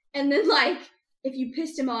 And then like if you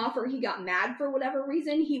pissed him off or he got mad for whatever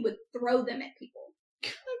reason, he would throw them at people.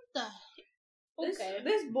 Okay.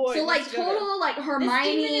 This boy. So like total like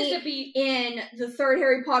Hermione in the third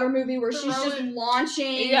Harry Potter movie where she's just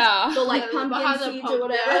launching the like pumpkin seeds or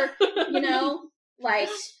whatever, you know? Like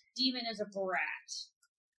Demon is a brat.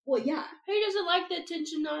 Well, yeah. He doesn't like the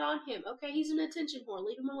attention not on him. Okay, he's an attention whore.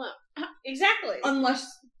 Leave him alone. Exactly.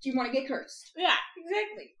 Unless you want to get cursed. Yeah,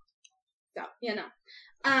 exactly. So, you know.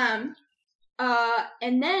 And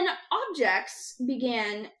then objects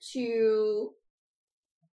began to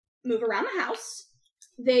move around the house.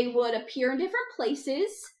 They would appear in different places,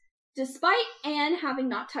 despite Anne having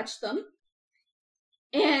not touched them.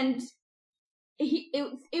 And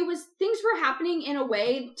it was things were happening in a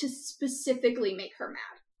way to specifically make her mad.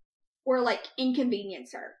 Or, like,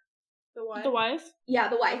 inconvenience her. The wife? The wife? Yeah,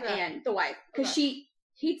 the wife, Okay. Anne, the wife. Because she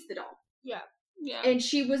hates the doll. Yeah. Yeah. And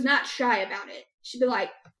she was not shy about it. She'd be like,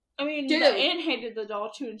 I mean, Dude. the aunt hated the doll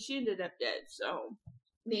too, and she ended up dead, so.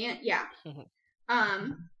 the Aunt, yeah.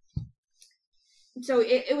 So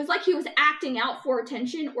it was like he was acting out for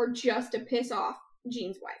attention or just to piss off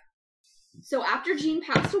Jean's wife. So after Jean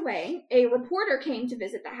passed away, a reporter came to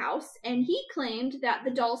visit the house, and he claimed that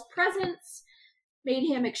the doll's presence made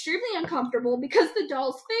him extremely uncomfortable because the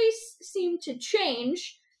doll's face seemed to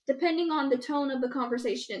change depending on the tone of the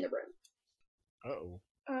conversation in the room. Uh-oh.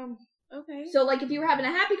 Okay. So, like, if you were having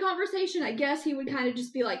a happy conversation, I guess he would kind of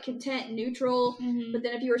just be, like, content and neutral. Mm-hmm. But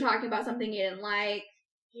then if you were talking about something you didn't like,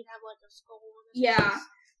 He'd have like a skull on his yeah. face.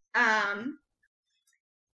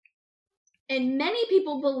 And many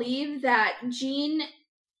people believe that Jean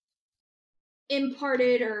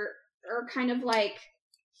imparted or kind of like,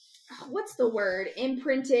 what's the word?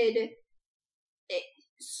 Imprinted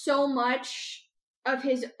so much of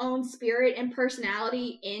his own spirit and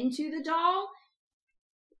personality into the doll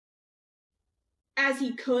as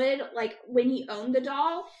he could, like, when he owned the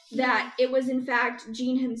doll, that it was in fact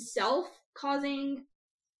Jean himself causing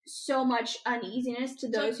so much uneasiness to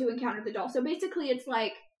those who encountered the doll. So basically it's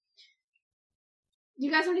like, do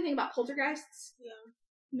you guys know anything about poltergeists? Yeah.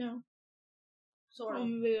 No. Sort of. I'm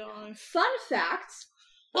gonna be honest. Fun fact,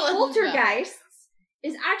 poltergeists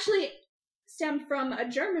is actually stemmed from a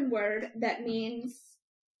German word that means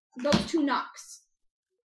those two knocks.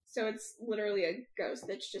 So it's literally a ghost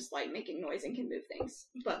that's just like making noise and can move things.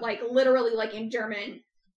 But like literally like in German,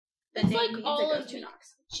 the It's name like means all it goes of two the-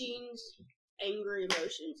 knocks. Jean's angry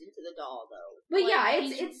emotions into the doll, though. But Like, yeah,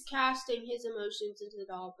 he's it's casting his emotions into the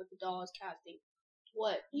doll, but the doll is casting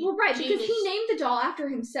what? well, right, Jean because he is- named the doll after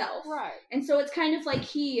himself. Right. And so it's kind of like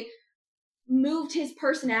he moved his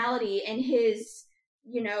personality and his,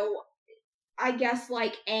 you know, I guess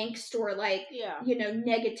like angst or like, Yeah. you know,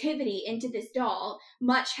 negativity into this doll,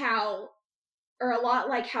 much how, or a lot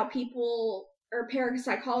like how people or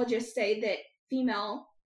parapsychologists say that female,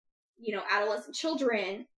 you know, adolescent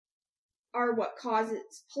children are what causes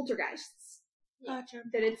poltergeists. Gotcha.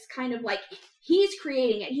 That it's kind of like he's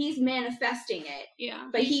creating it, he's manifesting it, Yeah.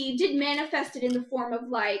 but he didn't manifest it in the form of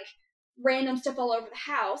like random stuff all over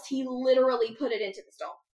the house. He literally put it into this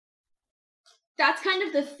doll. That's kind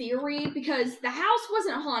of the theory, because the house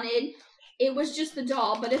wasn't haunted, it was just the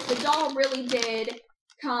doll. But if the doll really did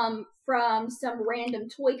come from some random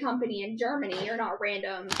toy company in Germany, or not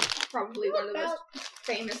random, probably one of the most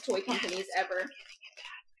famous toy companies ever.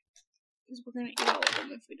 Because we're gonna eat all of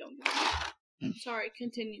them if we don't get them. Sorry,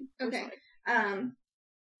 continue. We're Okay. sorry.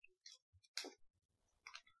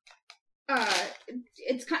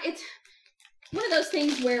 It's one of those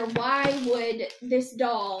things where why would this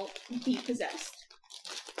doll be possessed?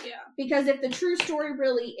 Yeah. Because if the true story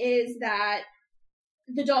really is that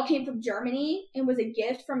the doll came from Germany and was a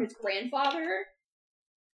gift from his grandfather,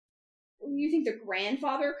 you think the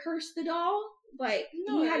grandfather cursed the doll? Like,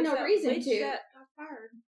 No, he had it was no that reason witch to. that got fired.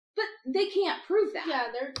 But they can't prove that. Yeah,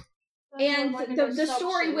 they're. And like the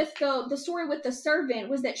story with the servant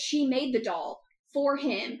was that she made the doll for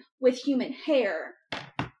him with human hair.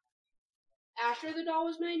 After the doll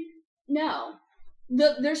was made? No.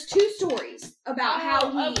 There's two stories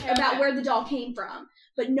about where the doll came from,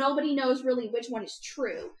 but nobody knows really which one is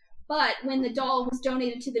true. But when the doll was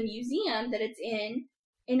donated to the museum that it's in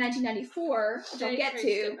 1994, which I'll get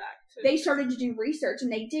to, they started to do research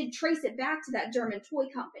and they did trace it back to that German toy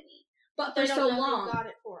company. But for so long, who got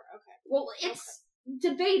it for. Okay. Well, it's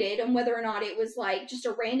debated on whether or not it was like just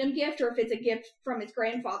a random gift or if it's a gift from his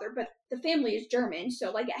grandfather. But the family is German,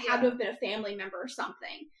 so like it had to have been a family member or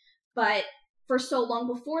something. But for so long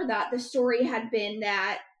before that, the story had been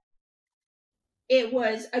that it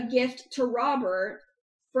was a gift to Robert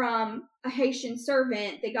from a Haitian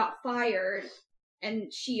servant that got fired,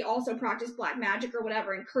 and she also practiced black magic or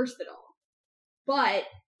whatever and cursed the doll. But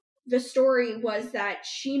the story was that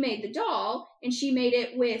she made the doll, and she made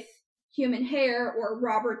it with human hair or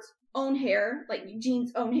Robert's own hair, like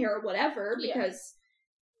Jean's own hair or whatever, because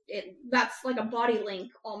that's like a body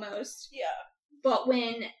link almost. Yeah. But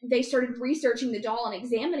when they started researching the doll and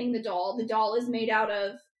examining the doll is made out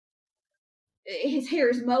of, his hair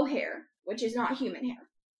is mohair, which is not human hair.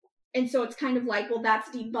 And so it's kind of like, well, that's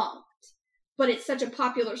debunked. But it's such a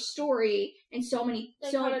popular story, and so many...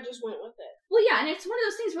 They kind of just went with it. Well, yeah, and it's one of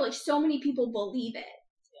those things where, like, so many people believe it.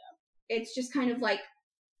 Yeah. It's just kind of like,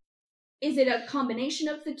 is it a combination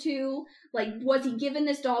of the two? Like, was he given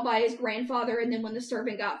this doll by his grandfather, and then when the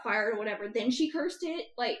servant got fired or whatever, then she cursed it?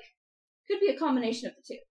 Like, could be a combination of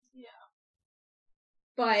the two. Yeah.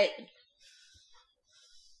 But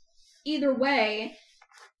either way,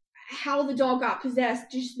 how the doll got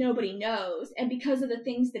possessed, just nobody knows. And because of the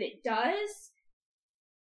things that it does,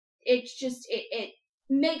 it's just, it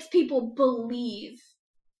makes people believe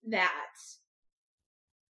that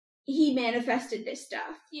he manifested this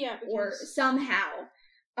stuff. Yeah. Or somehow.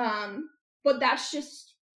 But that's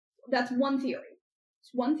one theory.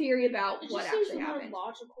 It's one theory about what actually happened. It seems more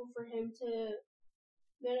logical for him to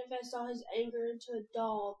manifest all his anger into a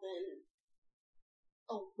doll than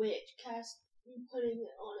a witch putting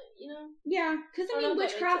it on it, you know? Yeah, because I mean,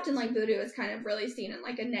 witchcraft and like voodoo is kind of really seen in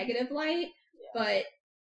like a negative light. Yeah. But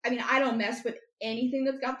I mean, I don't mess with anything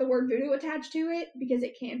that's got the word voodoo attached to it because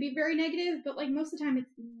it can be very negative. But like most of the time,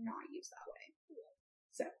 it's not used that way. Yeah.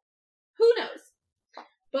 So who knows?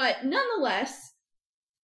 But nonetheless,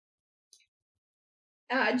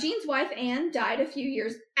 Jean's wife Anne died a few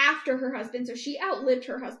years after her husband, so she outlived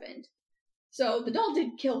her husband. So the doll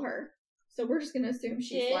did kill her. So we're just gonna assume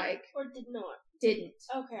she's or did not. Didn't.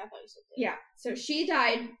 Okay, I thought you said did. Yeah. So she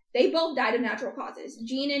died. They both died of natural causes.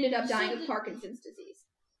 Jean ended up dying of Parkinson's disease.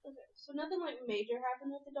 Okay, so nothing like major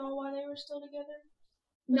happened with the doll while they were still together.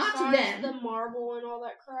 Not to them. The marble and all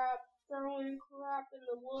that crap, throwing crap in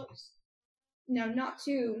the woods. No, not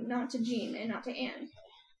to Jean and not to Anne.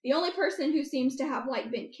 The only person who seems to have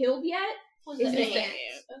like been killed yet is Miss Anne.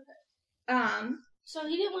 Okay. So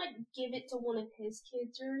he didn't like give it to one of his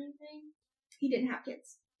kids or anything? He didn't have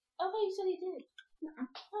kids. Oh, I thought you said he did. No.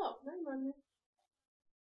 Oh, never mind.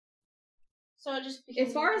 So it just became...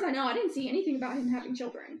 As far as I know, I didn't see anything about him having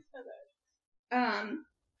children. Okay.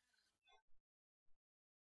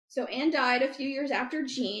 So Anne died a few years after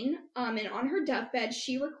Jean, and on her deathbed,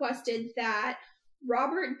 she requested that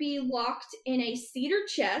Robert be locked in a cedar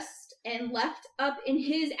chest and left up in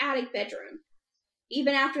his attic bedroom,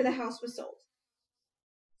 even after the house was sold.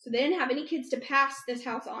 So they didn't have any kids to pass this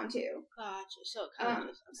house on to. Gotcha.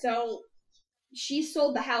 So she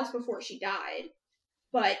sold the house before she died,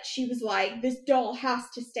 but she was like, this doll has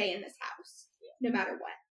to stay in this house, no matter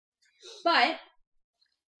what. But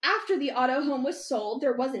after the auto home was sold,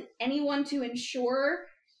 there wasn't anyone to ensure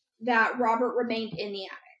that Robert remained in the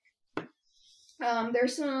attic.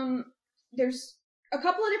 There's a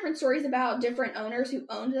couple of different stories about different owners who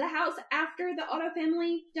owned the house after the Otto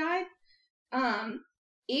family died.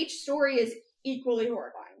 Each story is equally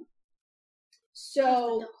horrifying.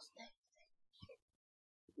 So,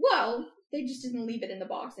 well, they just didn't leave it in the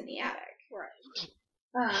box in the attic.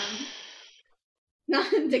 Right. Not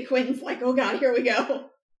the Quinn's like, oh god, here we go.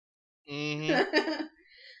 Mm-hmm.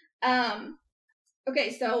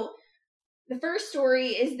 Okay, so the first story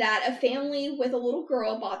is that a family with a little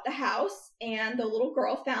girl bought the house, and the little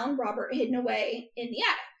girl found Robert hidden away in the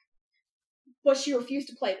attic. But she refused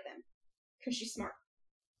to play with him, because she's smart.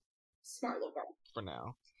 Smart little girl. For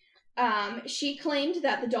now. She claimed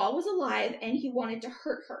that the doll was alive, and he wanted to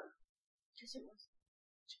hurt her. Yes, it was.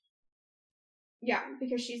 Yeah,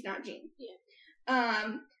 because she's not Jean. Yeah.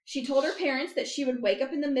 She told her parents that she would wake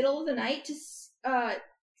up in the middle of the night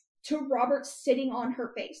to Robert sitting on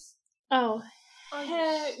her face. Oh,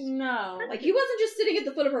 heck no. Like, he wasn't just sitting at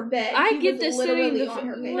the foot of her bed. I he get was this literally sitting on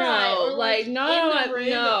her face. No, Or, like, no, in the room,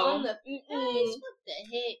 no. on the face. What the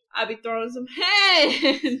heck? I be throwing some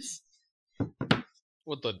hands.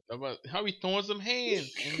 How we throwing some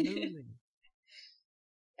hands and losing?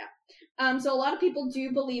 So a lot of people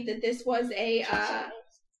do believe that this was a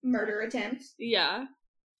murder attempt. Yeah.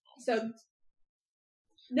 So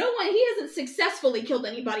he hasn't successfully killed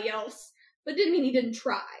anybody else, but didn't mean he didn't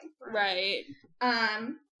try. Right.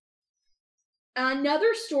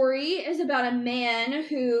 Another story is about a man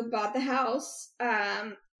who bought the house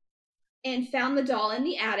and found the doll in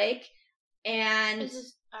the attic, and This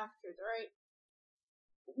is after, right?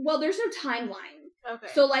 well, there's no timeline. Okay.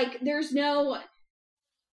 So, like,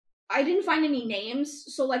 I didn't find any names,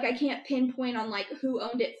 so, like, I can't pinpoint on, like, who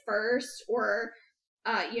owned it first or,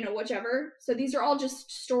 whichever. So these are all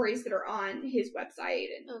just stories that are on his website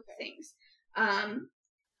and things.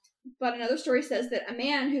 But another story says that a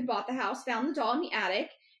man who bought the house found the doll in the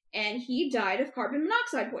attic, and he died of carbon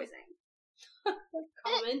monoxide poisoning.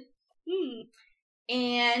 Common.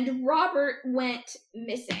 And Robert went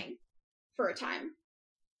missing for a time.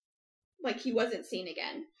 Like, he wasn't seen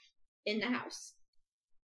again in the house.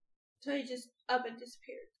 So he just up and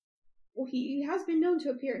disappeared. Well, he has been known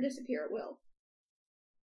to appear and disappear at will.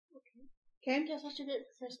 Okay? Guess what you get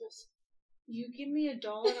for Christmas? You give me a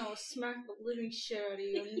doll and I'll smack the living shit out of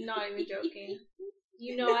you. I'm not even joking.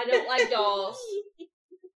 You know I don't like dolls.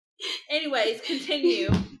 Anyways, continue.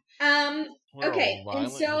 Okay,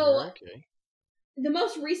 and so the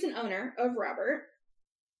most recent owner of Robert,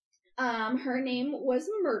 her name was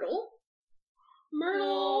Myrtle.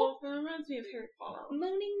 Myrtle. That reminds me of Harry Potter.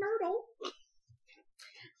 Moaning Myrtle.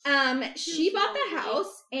 She bought the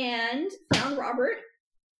house and found Robert.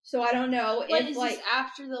 So I don't know Wait, if, is like, this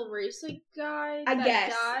after the recent guy I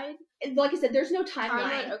guess. died? Like I said, there's no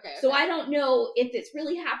timeline. Okay. So I don't know if this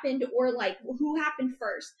really happened or, like, who happened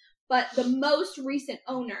first. But the most recent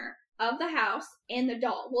owner of the house and the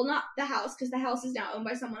doll, well, not the house, because the house is now owned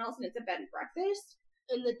by someone else and it's a bed and breakfast.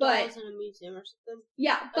 And the doll's in a museum or something?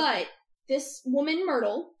 Yeah, but this woman,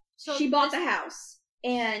 Myrtle, she bought the house,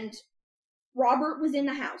 and Robert was in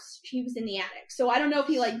the house. He was in the attic. So I don't know if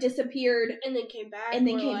he, like, disappeared and then came back,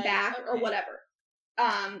 or whatever.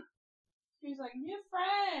 He's like, new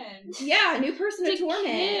friend. Yeah, a new person to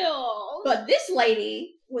torment. But this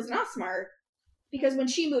lady was not smart, because when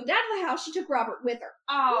she moved out of the house, she took Robert with her.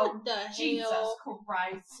 Oh, what the Jesus hell?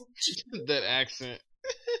 Christ. That accent.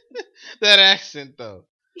 That accent, though.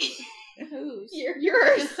 Whose?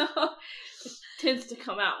 Yours. Tends to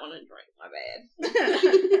come out when I drink. My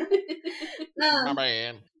bad. My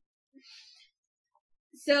bad.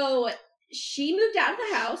 So she moved out of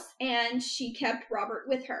the house and she kept Robert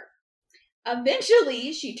with her.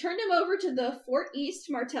 Eventually, she turned him over to the Fort East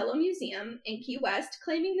Martello Museum in Key West,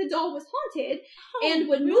 claiming the doll was haunted and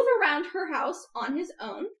would move around her house on his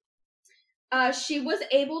own. She was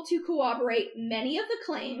able to corroborate many of the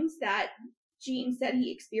claims that Gene said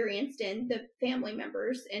he experienced and the family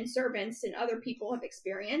members and servants and other people have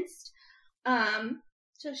experienced.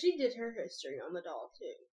 So she did her history on the doll,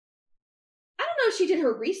 too. I don't know if she did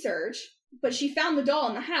her research, but she found the doll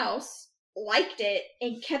in the house, liked it,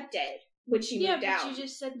 and kept it when she moved out. You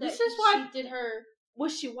just said that This is why she did her...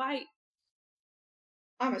 Was she white?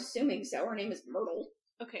 I'm assuming so. Her name is Myrtle.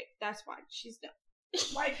 Okay, that's why. She's dumb.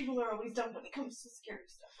 White people are always dumb when it comes to scary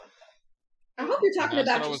stuff like that. I hope you're talking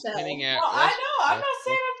about yourself. yourself. I know. I'm not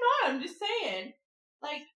saying I'm not. I'm just saying.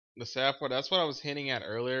 Like, the sad part, that's what I was hinting at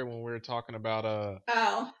earlier when we were talking about Oh,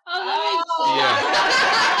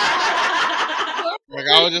 like,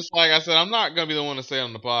 I was just like, I said, I'm not gonna be the one to say it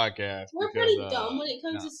on the podcast. We're because, pretty dumb when it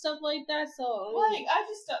comes to stuff like that, so... like, I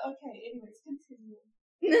just... okay, anyways, continue.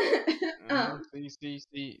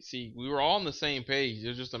 See, we were all on the same page. It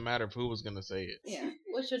was just a matter of who was gonna say it. Yeah.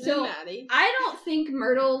 What should So, do, Maddie? I don't think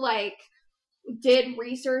Myrtle, like, did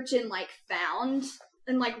research and, like, found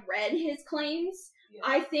and, like, read his claims. Yeah.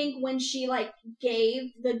 I think when she, like,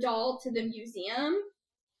 gave the doll to the museum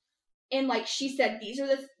and, like, she said,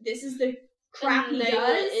 this is the crap he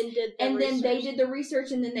does, and then they did the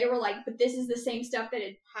research, and then they were like, but this is the same stuff that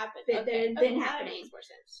had happened, that had been happening.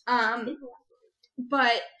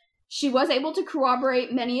 But she was able to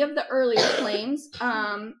corroborate many of the earlier claims.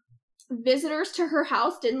 Visitors to her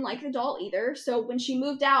house didn't like the doll either, so when she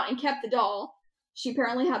moved out and kept the doll, she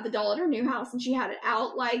apparently had the doll at her new house, and she had it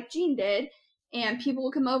out like Jean did, and people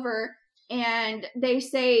would come over, and they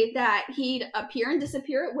say that he'd appear and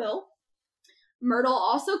disappear at will. Myrtle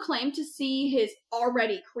also claimed to see his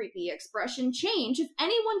already creepy expression change if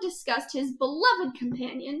anyone discussed his beloved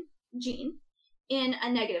companion, Jean, in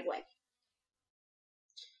a negative way.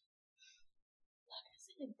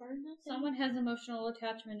 Someone has emotional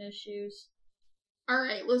attachment issues.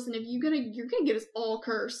 Alright, listen, if you're gonna get us all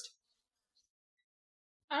cursed.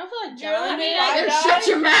 I don't feel like Jeremy, dying. I die. Shut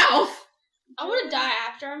your mouth! I want to die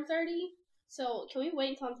after I'm 30. So, can we wait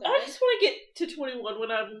until I'm 30? I just want to get to 21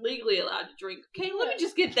 when I'm legally allowed to drink. Okay, let me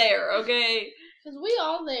just get there, okay? Because we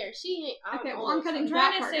all there. She ain't. Okay, well, I'm cutting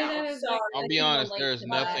Trying that to part say out. that as Sorry. I'll be I can honest. relate There's to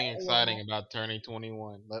nothing that a exciting lot. about turning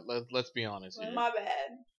 21. Let's be honest here. My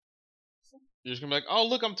bad. You're just gonna be like, oh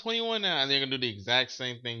look, I'm 21 now, and they're gonna do the exact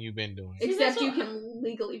same thing you've been doing. Except that's you what- can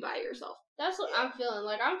legally buy it yourself. That's what I'm feeling.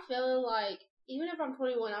 Like, I'm feeling like, even if I'm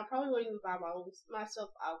 21, I probably won't even buy myself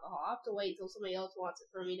alcohol. I have to wait until somebody else wants it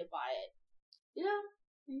for me to buy it. You know?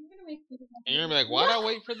 You're gonna make me And you're gonna be like, why'd I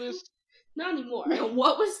wait for this? Not anymore.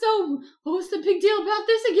 What was the big deal about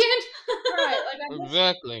this again? Right, like, I guess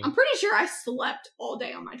Exactly. I'm pretty sure I slept all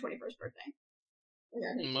day on my 21st birthday.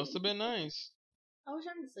 It must have been nice. I wish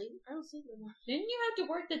I could sleep. I don't sleep anymore. Didn't you have to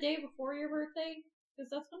work the day before your birthday?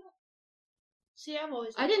 Because that's when See, I've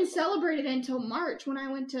always. I didn't celebrate it until March when I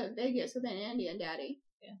went to Vegas with Andy and Daddy.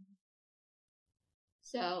 Yeah.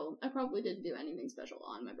 So I probably didn't do anything special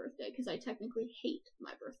on my birthday because I technically hate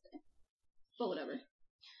my birthday. But whatever.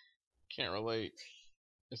 Can't relate.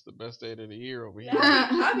 It's the best day of the year over here.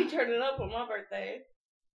 I'll be turning up on my birthday.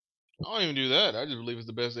 I don't even do that. I just believe it's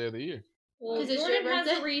the best day of the year. well, 'Cause it's your Jordan has a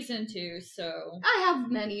birthday? reason to, so. I have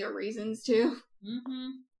many reasons to. Mm-hmm.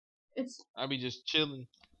 It's I be just chilling,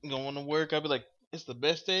 going to work. I be like, it's the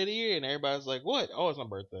best day of the year, and everybody's like, what? Oh, it's my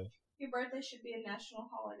birthday. Your birthday should be a national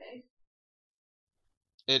holiday.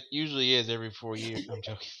 It usually is every 4 years. I'm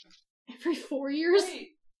joking. every 4 years. Wait,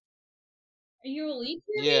 Are you a leap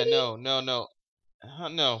year? Yeah, baby?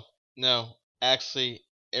 no. Actually,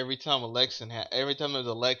 every time there's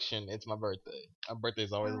election, it's my birthday. My birthday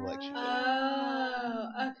is always election. Oh,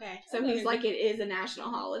 okay. So he's like, it is a national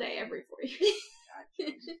holiday every 4 years.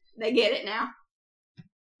 They get it now.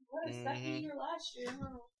 what is that Mhm. year last year?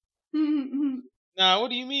 Huh? Nah, what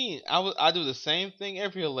do you mean? I do the same thing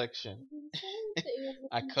every election.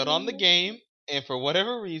 I cut on the game, and for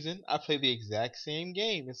whatever reason, I play the exact same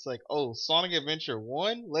game. It's like, oh, Sonic Adventure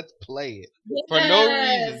 1, let's play it. For no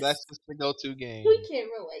reason. That's just the go-to game. We can't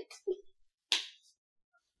relate.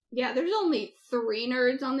 Yeah, there's only 3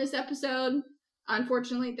 nerds on this episode.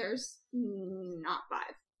 Unfortunately, there's not 5.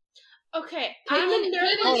 Okay, I'm a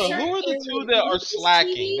nerd. Hold on, who are the two that are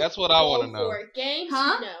slacking? That's what I want to know. Games,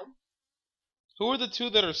 Huh? no. Who are the two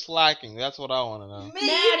that are slacking? That's what I want to know.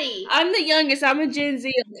 Maddie. I'm the youngest. I'm a Gen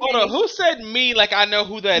Z. Hold on, who said me like I know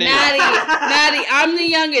who that is? Maddie, I'm the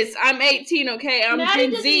youngest. I'm 18, okay? I'm Maddie Gen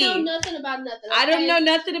doesn't Z. know nothing about nothing. I don't okay? know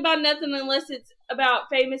nothing about nothing unless it's about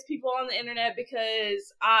famous people on the internet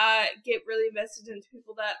because I get really invested into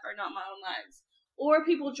people that are not my own lives. Or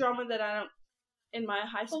people drama that I don't in my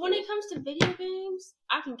high school. But when it comes to video games,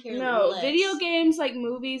 I can care no, less. video games like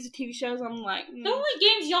movies, TV shows, I'm like, The only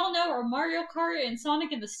games y'all know are Mario Kart and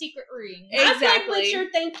Sonic and the Secret Ring. Exactly. I played Witcher,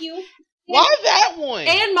 thank you. Why that one?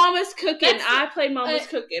 And Mama's Cooking. That's- I played Mama's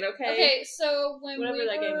Cooking, okay? Okay, so when Whatever we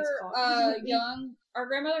that game is were called. young, our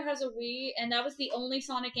grandmother has a Wii, and that was the only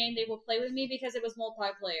Sonic game they would play with me because it was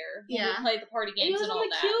multiplayer. We Yeah. would play the party It games was and all really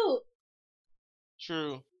that. cute.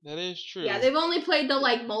 True. That is true. Yeah, they've only played the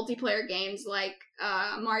like multiplayer games like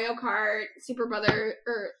Mario Kart, Super Brother,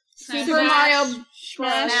 or Smash. Super Mario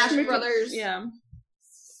Smash Brothers. Yeah.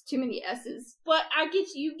 Too many S's. But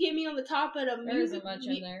you get me on the top of the There isn't much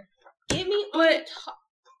in there. Get me on But- the top.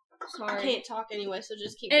 I Sorry. can't talk anyway, so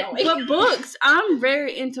just keep And, going. but books, I'm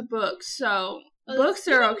very into books, so Oh, books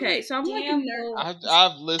are okay. So I'm like a Damn nerd. well.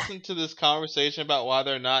 I've listened to this conversation about why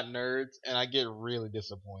they're not nerds, and I get really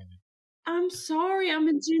disappointed. I'm sorry, I'm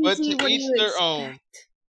a Gen But Z. to What do each you their own. expect?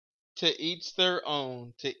 To each their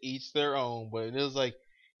own. To each their own. But it was like,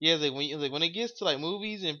 yeah, when it gets to like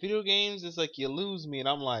movies and video games, it's like you lose me, and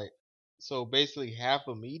I'm like, so basically half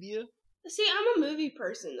of media. See, I'm a movie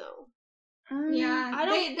person though. Yeah, I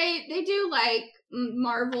don't- they do like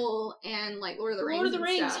Marvel and like Lord of the Rings. Lord of the and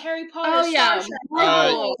Rings, stuff. Harry Potter, Oh, yeah. Star Trek.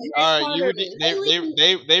 All right, Potter.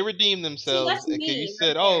 they redeemed See, themselves. that's Okay, me. you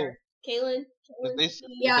said, oh, Caitlin. if they,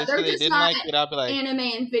 Yeah, if they they're said they just didn't not like it, I'd be like, Anime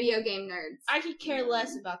and video game nerds. I could care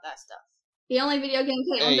less about that stuff. The only video game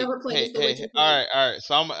Caitlin's ever played is The Witcher 3. all right.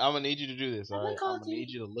 So I'm gonna need you to do this. I All like right, Call I'm of gonna need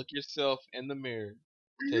Duty. you to look yourself in the mirror,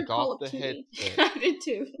 I heard take Call off the of Duty. headset, I did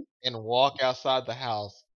too. and walk outside the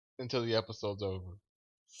house until the episode's over.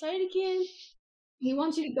 Say it again. He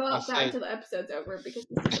wants you to go I outside said- until the episode's over because.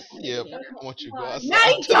 Yep, I want you to go outside.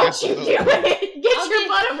 Maddie, until the don't you episode's do over. it! Get I'll your get-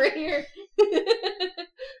 butt over here.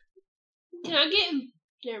 Can I get?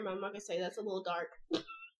 Never mind. I'm not gonna say that's a little dark.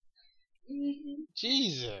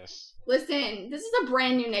 Jesus. Listen, this is a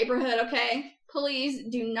brand new neighborhood, okay? Please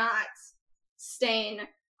do not stain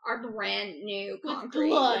our brand new concrete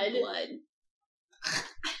with blood.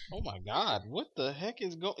 Oh my God! What the heck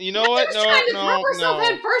is going? You know what? I was trying to throw herself no.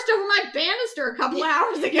 head first over my banister a couple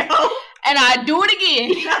hours ago. And I do it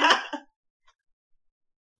again.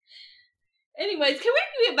 Anyways, can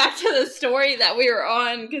we get back to the story that we were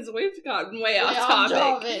on? Because we've gotten way off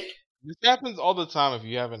topic. This happens all the time if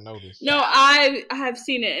you haven't noticed. No, I have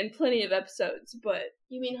seen it in plenty of episodes, but...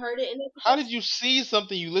 You mean heard it in the... How did you see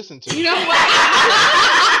something you listened to? You know what?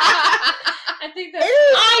 I think that's...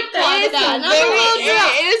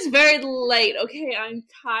 It is very late, okay? I'm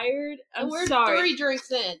tired. We're sorry. 3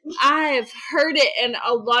 drinks in. I've heard it in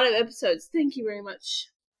a lot of episodes. Thank you very much.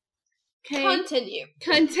 Okay. Continue.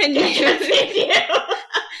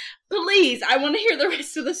 Please, I want to hear the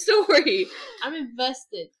rest of the story. I'm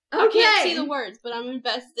invested. Okay. I can't see the words, but I'm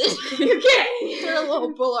invested. Okay. They're a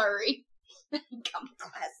little blurry. Come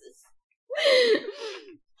glasses.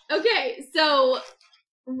 Okay, so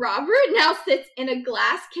Robert now sits in a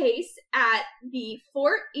glass case at the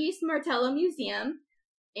Fort East Martello Museum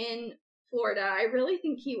in Florida. I really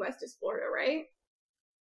think Key West is Florida, right?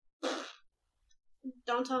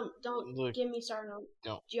 Don't Look, get me started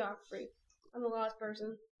on geography. I'm the last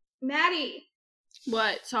person. Maddie.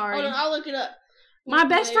 What? Sorry. Hold on, I'll look it up. My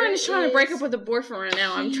best friend is Where trying to break up with a boyfriend right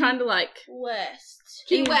now. I'm trying to West.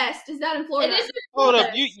 Key West. Is that in Florida? It is in Hold up,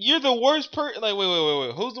 West. you're the worst person. Like,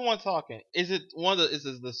 wait. Who's the one talking? Is it one of the? Is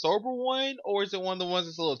it the sober one, or is it one of the ones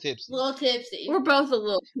that's a little tipsy? Little tipsy. We're both a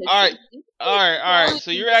little tipsy. All right.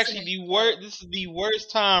 So you're actually the worst. This is the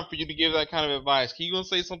worst time for you to give that kind of advice. Can you gonna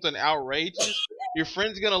say something outrageous? Your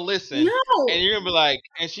friend's gonna listen, No. and you're gonna be like,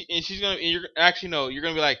 she's gonna. And you're actually no. You're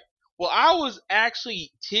gonna be like, well, I was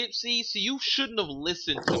actually tipsy, so you shouldn't have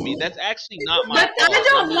listened to me. That's actually not my But fault. I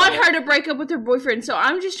don't want her to break up with her boyfriend, so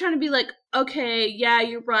I'm just trying to be like, okay, yeah,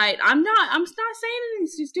 you're right. I'm not saying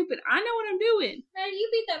anything stupid. I know what I'm doing. Man, you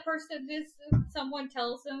be that person if someone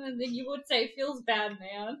tells them and then you would say, feels bad,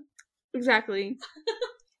 man. Exactly.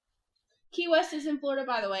 Key West is in Florida,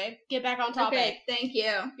 by the way. Get back on topic. Okay, thank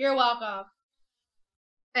you. You're welcome.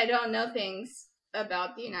 I don't know things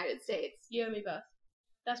about the United States. You and me both.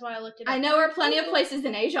 That's why I looked it up. I know where plenty of places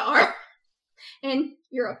in Asia are. And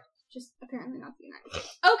Europe. Just apparently not the United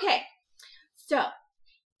States. Okay. So,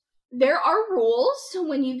 there are rules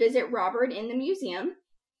when you visit Robert in the museum.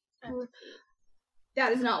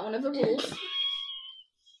 That is not one of the rules.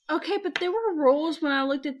 Okay, but there were rules when I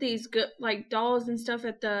looked at these dolls and stuff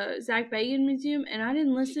at the Zach Bagans Museum, and I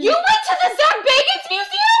didn't listen. You went to the Zach Bagans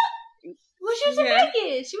Museum? Well, she was in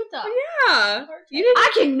Vegas. She went up. Yeah. You didn't. I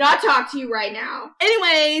cannot talk to you right now.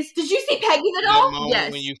 Anyways, Did you see Peggy the That doll? moment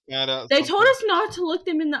Yes. when you found out they something. told us not to look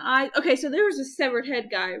them in the eyes. Okay, so there was a severed head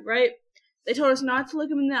guy, right? They told us not to look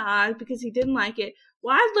him in the eyes because he didn't like it.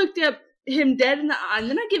 Well, I looked up him dead in the eye, and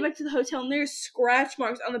then I get back to the hotel, and there's scratch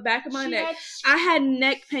marks on the back of my neck. I had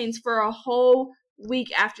neck pains for a whole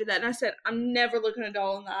week after that, and I said, I'm never looking a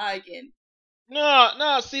doll in the eye again.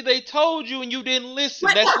 No. See, they told you and you didn't listen.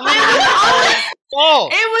 But That's it literally was your own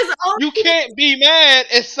fault. It was only You can't be mad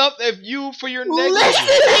at something if you for your negligence.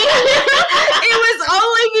 it was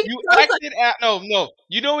only You because acted out. No.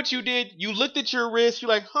 You know what you did? You looked at your wrist. You're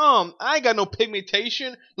like, I ain't got no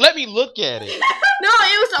pigmentation. Let me look at it. No,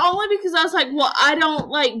 it was only because I was like, well, I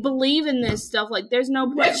don't believe in this stuff. Like, there's no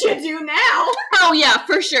point. What you do now? Oh yeah,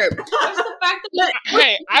 for sure. What's the fact that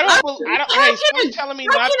Hey, I don't. Hey, someone's telling me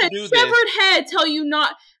How not can to a do severed this. head tell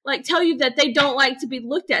you that they don't like to be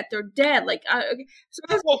looked at? They're dead. Okay. So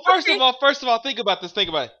I was Well, like, first of all, think about this. Think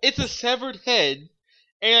about it. It's a severed head,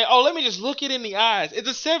 and let me just look it in the eyes. It's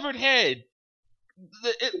a severed head.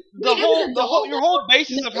 Your whole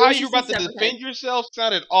basis of It how was you were just about a to severed defend yourself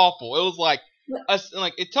sounded awful. It was like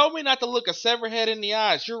it told me not to look a severed head in the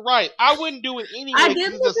eyes. You're right. I wouldn't do it anyway. I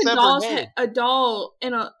did 'cause look it's a at severed head. a doll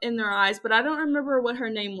in their eyes, but I don't remember what her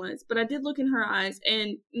name was. But I did look in her eyes,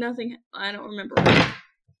 and nothing. I don't remember.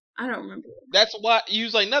 That's why you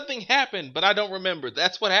was like nothing happened, but I don't remember.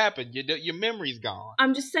 That's what happened. Your memory's gone.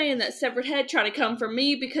 I'm just saying that severed head tried to come for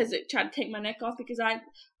me because it tried to take my neck off because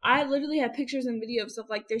I literally have pictures and videos of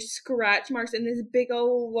there's scratch marks and this big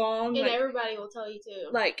old long and everybody will tell you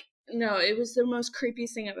too. No, it was the most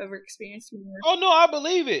creepiest thing I've ever experienced. Oh no, I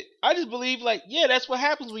believe it. I just believe that's what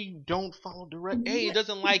happens when you don't follow direct. Hey, it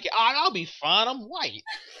doesn't like it. I'll be fine. I'm white.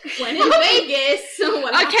 When in Vegas.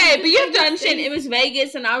 Okay, but you have to understand, it was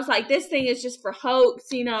Vegas, and I was like, this thing is just for hoax,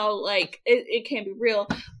 it can't be real.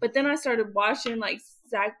 But then I started watching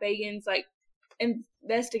Zach Bagans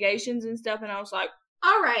investigations and stuff, and I was like,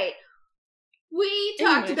 all right. We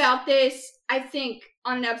talked Anyways. about this, I think,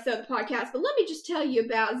 on an episode of the podcast, but let me just tell you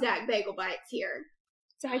about Zach Bagel Bites here.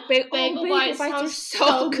 Zach Bagel Bites are sounds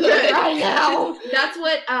so good right now. That's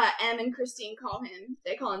what Em and Christine call him.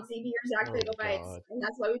 They call him ZB or Zach Oh, Bagel Bites, God. and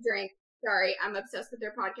that's why we drink. Sorry, I'm obsessed with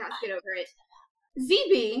their podcast. Get over it.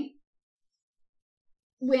 ZB,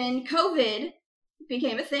 when COVID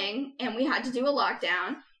became a thing and we had to do a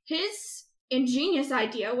lockdown, his ingenious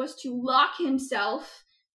idea was to lock himself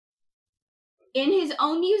in his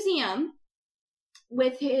own museum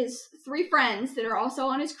with his 3 friends that are also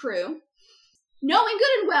on his crew, knowing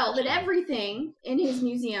good and well that everything in his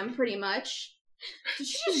museum pretty much... Did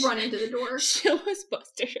she just run into the door? She was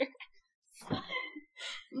Buster.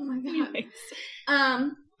 Oh my god. Anyways.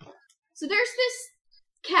 So there's this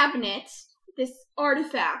cabinet, this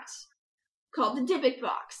artifact called the Dybbuk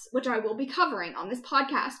box, which I will be covering on this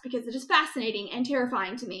podcast because it is fascinating and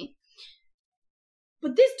terrifying to me.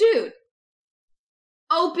 But this dude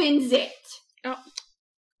opens it. Oh,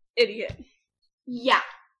 idiot. Yeah.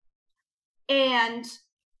 And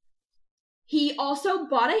he also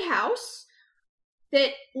bought a house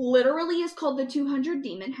that literally is called the 200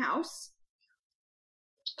 Demon House.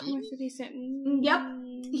 Yep.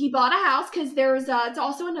 He bought a house because there's it's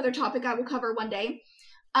also another topic I will cover one day.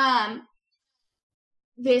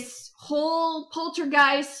 This whole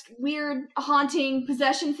poltergeist, weird, haunting,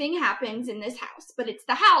 possession thing happens in this house. But it's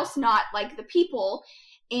the house, not like the people.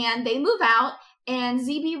 And they move out, and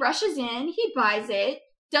ZB rushes in, he buys it,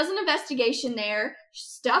 does an investigation there,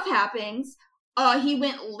 stuff happens. He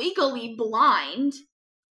went legally blind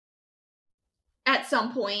at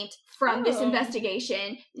some point from this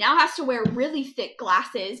investigation. Now has to wear really thick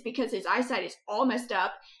glasses because his eyesight is all messed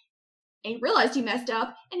up. And he realized he messed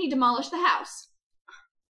up, and he demolished the house.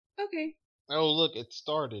 Okay. Oh, look, it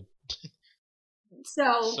started.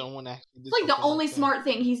 So, Someone actually did it's like the something only that. smart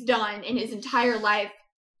thing he's done in his entire life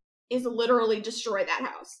is literally destroy that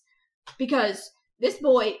house. Because this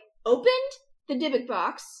boy opened the Dybbuk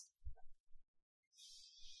box,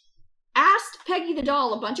 asked Peggy the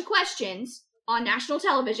doll a bunch of questions on national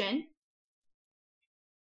television,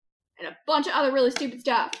 and a bunch of other really stupid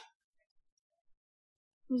stuff.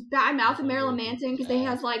 He was bad mouthing Marilyn Manson because he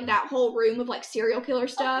has like that whole room of like serial killer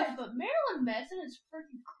stuff. Okay, but Marilyn Manson is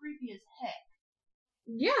freaking creepy as heck.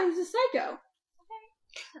 Yeah, he's a psycho.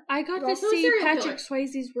 I got He's to also a see serial Patrick killer.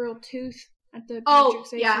 Swayze's real tooth at the Oh, Patrick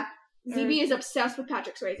Swayze. yeah. or- ZB is obsessed with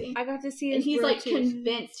Patrick Swayze. I got to see his And he's real like tooth.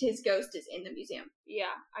 convinced his ghost is in the museum. Yeah,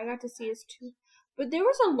 I got to see his tooth. But there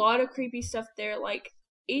was a lot of creepy stuff there. Like,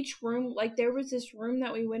 each room, like, there was this room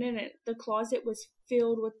that we went in, and the closet was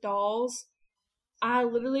filled with dolls. I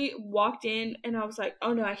literally walked in, and I was like,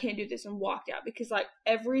 oh no, I can't do this, and walked out. Because, like,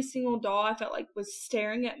 every single doll I felt like was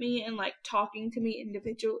staring at me and, like, talking to me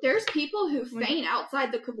individually. There's people who faint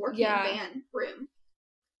outside the Kevorkian Yeah. van room.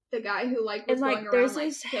 The guy who like was And, like, going around there's like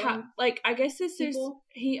this, killing I guess this is, people.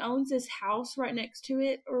 he owns this house right next to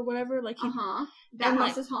it, or whatever. Like, he That and, house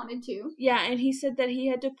like, is haunted too. yeah, and he said that he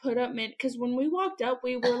had to put up because when we walked up,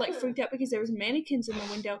 we were like freaked out because there was mannequins in the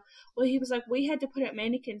window. Well, he was like, we had to put up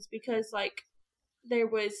mannequins because like there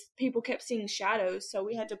was people kept seeing shadows, so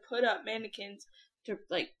we had to put up mannequins to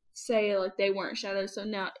like say like they weren't shadows. So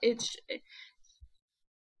now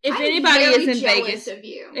if I'm anybody very is in jealous Vegas, of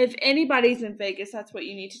you. if anybody's in Vegas, that's what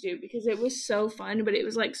you need to do because it was so fun, but it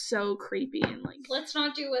was like so creepy and like. Let's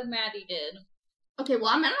not do what Maddie did. Okay, well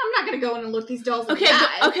I'm not gonna go in and look these dolls in Okay, the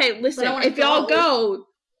eye. but, okay, listen. wanna If y'all go. go,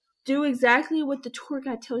 do exactly what the tour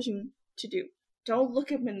guide tells you to do. Don't look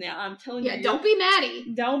him in the eye. I'm telling you. Yeah, don't be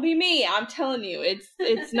Maddie. Don't be me. I'm telling you,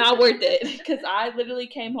 it's not worth it. Because I literally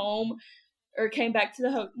came home, or came back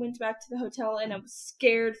to went back to the hotel, and I was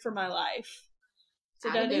scared for my life. So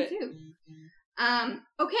I don't do would it. be too.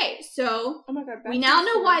 Okay, so Oh my god. we now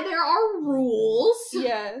know why there are rules.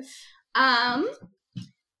 Yes.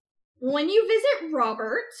 When you visit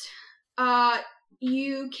Robert,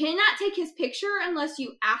 you cannot take his picture unless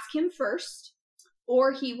you ask him first,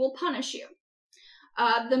 or he will punish you.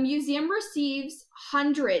 The museum receives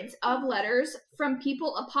hundreds of letters from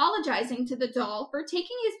people apologizing to the doll for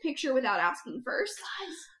taking his picture without asking first,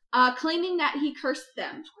 claiming that he cursed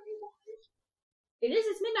them. It is,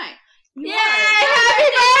 it's midnight. Yay! Happy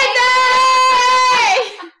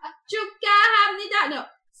birthday! 축하합니다. No.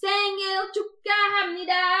 생일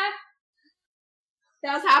축하합니다.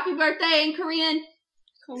 That was happy birthday in Korean.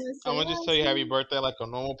 I'm gonna just tell you happy birthday like a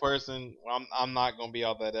normal person. I'm not gonna be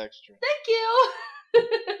all that extra. Thank you.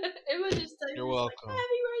 It was just like, You're welcome.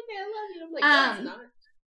 happy birthday, I love you. I'm like, that's not.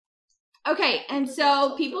 Okay, and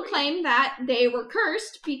so people claim that they were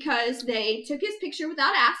cursed because they took his picture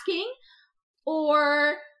without asking,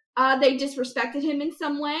 or they disrespected him in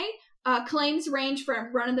some way. Claims range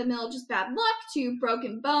from run-of-the-mill just bad luck to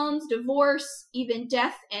broken bones, divorce, even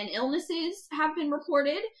death and illnesses have been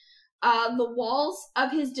reported. The walls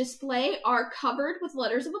of his display are covered with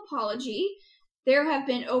letters of apology. There have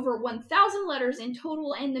been over 1,000 letters in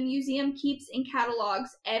total, and the museum keeps and catalogs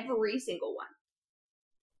every single one.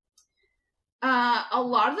 A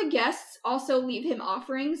lot of the guests also leave him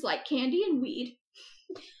offerings like candy and weed.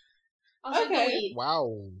 Also Okay. the weed.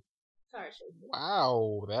 Wow. Sorry.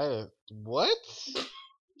 Wow. That is what?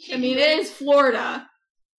 I mean, it is Florida.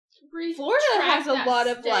 Florida has a lot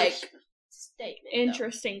of statement.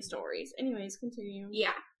 interesting stories. Anyways, continue.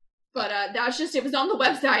 Yeah. But that's just, it was on the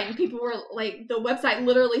website, and people were like, the website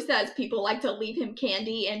literally says people like to leave him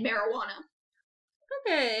candy and marijuana.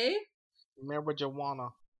 Okay.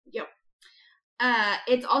 Marijuana. Yep.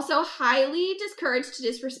 It's also highly discouraged to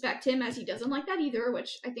disrespect him, as he doesn't like that either,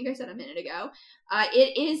 which I think I said a minute ago.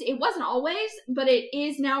 It wasn't always, but it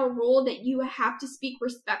is now a rule that you have to speak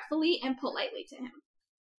respectfully and politely to him.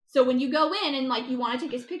 So when you go in and, like, you want to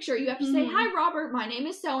take his picture, you have to say, "Hi, Robert, my name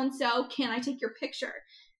is so-and-so. Can I take your picture?"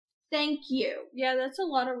 Thank you. Yeah, that's a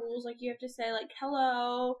lot of rules. Like, you have to say, like,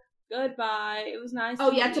 hello, goodbye, it was nice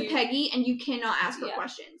Oh, to yeah, meet to you. Peggy, and you cannot ask her Yeah.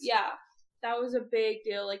 questions. Yeah, that was a big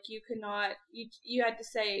deal. Like, you could not, you had to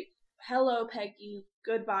say, hello, Peggy,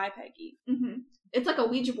 goodbye, Peggy. Mm-hmm. It's like a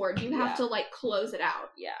Ouija board. You have Yeah. to, like, close it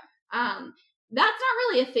out. Yeah. That's not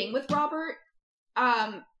really a thing with Robert.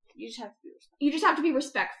 You just have to be respectful. You just have to be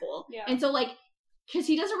respectful. Yeah. And so, like, because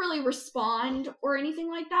he doesn't really respond or anything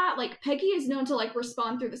like that. Like, Peggy is known to, like,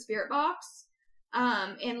 respond through the spirit box.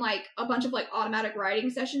 And, like, a bunch of, like, automatic writing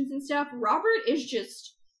sessions and stuff. Robert is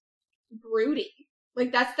just broody.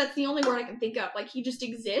 Like, that's the only word I can think of. Like, he just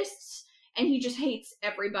exists, and he just hates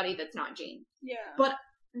everybody that's not Jean. Yeah. But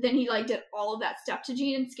then he, like, did all of that stuff to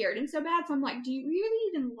Jean and scared him so bad. So I'm like, do you really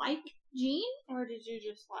even like Jean? Or did you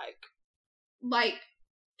just, Like,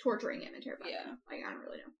 torturing him and terrifying Yeah. him. Like, I don't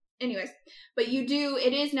really know. Anyways, but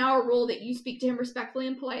it is now a rule that you speak to him respectfully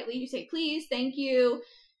and politely. You say, please, thank you.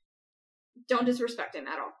 Don't disrespect him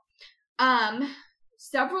at all.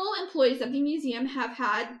 Several employees of the museum have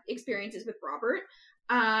had experiences with Robert.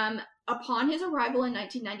 Upon his arrival in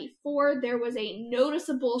 1994, there was a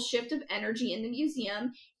noticeable shift of energy in the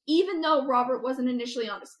museum, even though Robert wasn't initially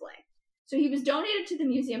on display. So he was donated to the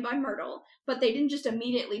museum by Myrtle, but they didn't just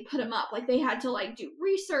immediately put him up. Like, they had to, like, do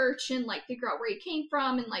research and, like, figure out where he came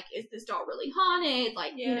from and, like, is this doll really haunted?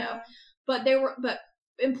 Like, you know. But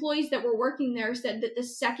employees that were working there said that the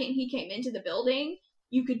second he came into the building,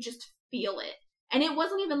 you could just feel it. And it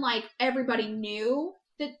wasn't even like everybody knew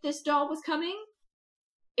that this doll was coming.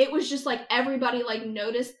 It was just like everybody, like,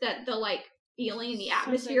 noticed that the, like, feeling and the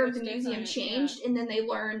atmosphere of the museum changed, and then they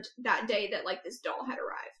learned that day that, like, this doll had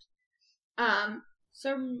arrived.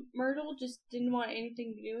 So Myrtle just didn't want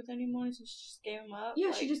anything to do with it anymore, so she just gave him up?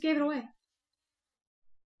 Yeah, she just gave it away.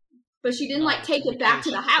 But she didn't, like, take it back to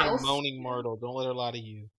the She's house. Moaning Myrtle. Don't let her lie to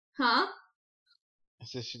you. Huh?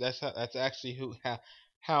 That's actually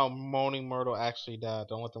how Moaning Myrtle actually died.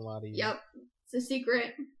 Don't let them lie to you. Yep. It's a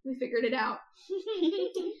secret. We figured it out.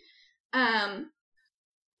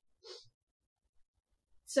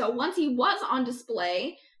 So once he was on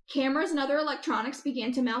display, cameras and other electronics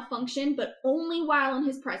began to malfunction, but only while in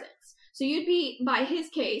his presence. So you'd be, by his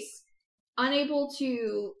case, unable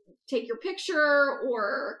to take your picture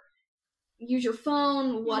or use your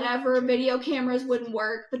phone, whatever. Video cameras wouldn't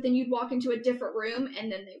work, but then you'd walk into a different room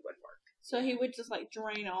and then they would work. So he would just, like,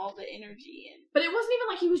 drain all the energy in. But it wasn't even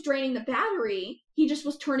like he was draining the battery. He just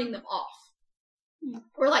was turning them off.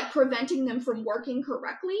 Or, like, preventing them from working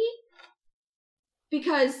correctly.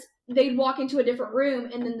 Because they'd walk into a different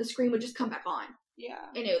room and then the screen would just come back on. Yeah.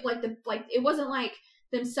 And it, it wasn't like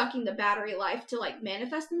them sucking the battery life to, like,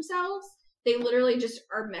 manifest themselves. They literally just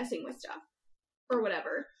are messing with stuff. Or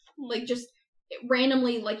whatever. Like, just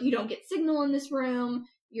randomly, like, you don't get signal in this room.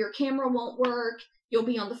 Your camera won't work. You'll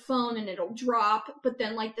be on the phone and it'll drop, but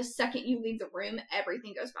then, like, the second you leave the room,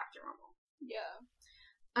 everything goes back to normal.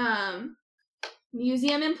 Yeah.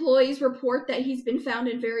 Museum employees report that he's been found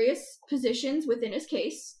in various positions within his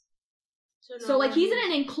case. So like, he's in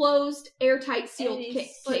an enclosed, airtight, sealed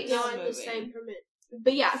case. But not in the same permit.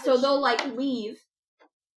 But yeah, so they'll, like, leave,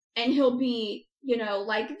 and he'll be, you know,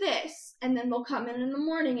 like this, and then they'll come in the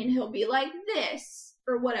morning, and he'll be like this,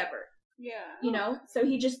 or whatever. Yeah. You know? So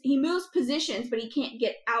he moves positions, but he can't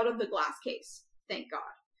get out of the glass case. Thank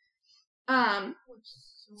God.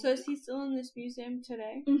 So is he still in this museum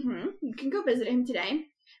today? You can go visit him today.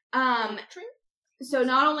 So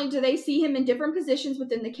not only do they see him in different positions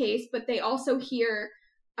within the case, but they also hear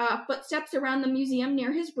footsteps around the museum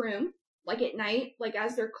near his room, like at night, like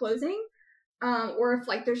as they're closing. or if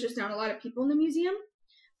like there's just not a lot of people in the museum.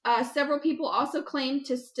 Several people also claim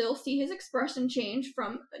to still see his expression change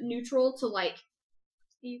from neutral to like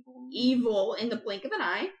evil in the blink of an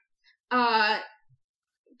eye.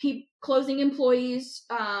 Closing employees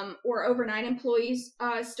or overnight employees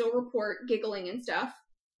still report giggling and stuff,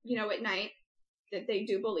 at night, that they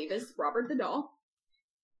do believe is Robert the doll.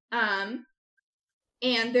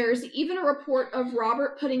 And there's even a report of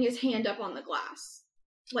Robert putting his hand up on the glass,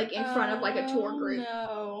 like in front of like a tour group.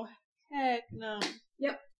 No, heck no.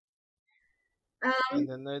 Yep.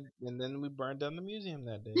 And then we burned down the museum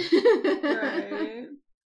that day.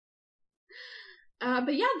 Right.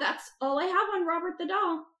 But yeah, that's all I have on Robert the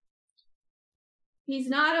doll. He's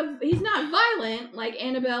not violent like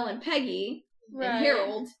Annabelle and Peggy and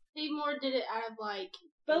Harold. He more did it out of like.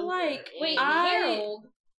 But like, Wait, Harold. Harold.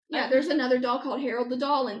 Yeah, there's another doll called Harold the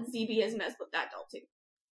doll, and ZB has messed with that doll too.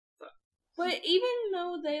 But even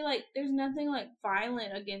though there's nothing like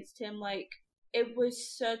violent against him, like it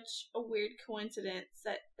was such a weird coincidence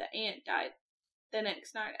that the aunt died the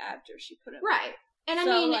next night after she put him. Right. And I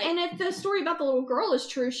mean, and if the story about the little girl is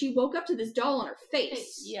true, she woke up to this doll on her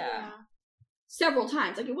face. Yeah. Several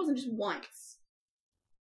times. Like, it wasn't just once.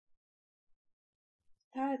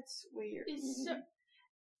 That's weird.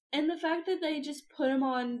 And the fact that they just put him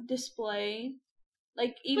on display,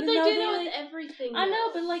 like, even though but they do that with everything. I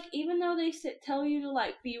know, but like, even though they tell you to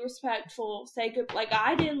like be respectful, say good, like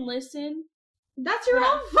I didn't listen. That's your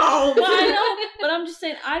own fault. Well, I know, but I'm just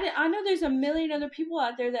saying, I know there's a million other people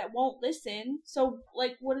out there that won't listen. So,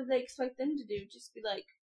 like, what do they expect them to do? Just be like,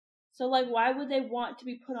 so, like, why would they want to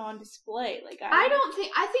be put on display? Like, I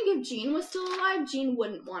think if Gene was still alive, Gene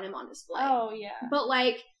wouldn't want him on display. Oh, yeah. But,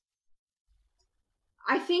 like,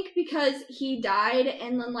 I think because he died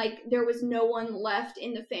and then, like, there was no one left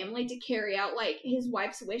in the family to carry out, like, his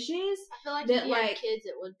wife's wishes. I feel like that, if he had kids,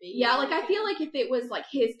 it would be. Yeah, like, I feel like if it was, like,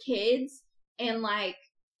 his kids and, like,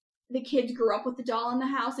 the kids grew up with the doll in the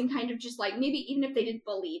house and kind of just, like, maybe even if they didn't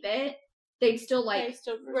believe it, they'd still, like,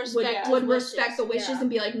 would respect the wishes and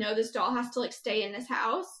be like, no, this doll has to, like, stay in this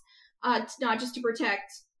house. Not just to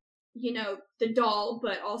protect, the doll,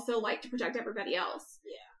 but also, like, to protect everybody else.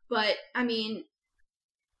 Yeah. But, I mean,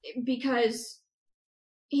 because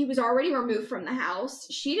he was already removed from the house,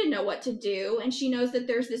 she didn't know what to do, and she knows that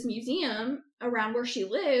there's this museum around where she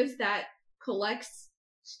lives that collects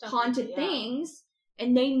haunted things,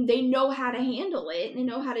 and they know how to handle it, and they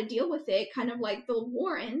know how to deal with it, kind of like the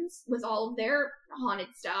Warrens with all of their haunted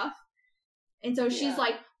stuff. And so she's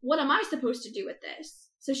like, what am I supposed to do with this?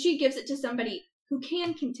 So she gives it to somebody who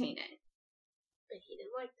can contain it. But he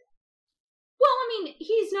didn't like that. Well, I mean,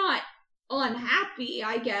 he's not unhappy,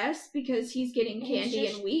 I guess, because he's getting candy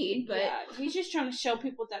and weed, but he's just trying to show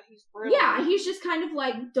people that he's real. Yeah, he's just kind of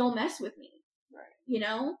like, don't mess with me.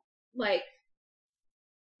 Right. Like,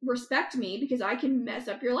 respect me because I can mess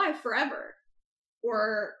up your life forever.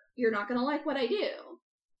 Or you're not gonna like what I do.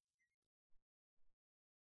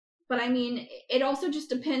 But I mean, it also just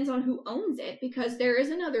depends on who owns it, because there is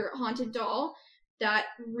another haunted doll that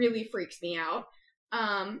really freaks me out.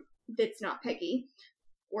 That's not Peggy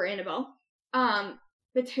or Annabelle.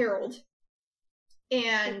 It's Harold.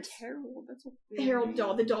 And Harold, that's a the Harold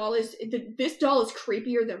doll. This doll is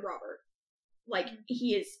creepier than Robert. Like,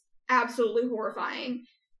 he is absolutely horrifying.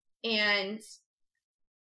 And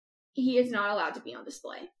he is not allowed to be on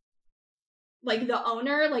display. Like, the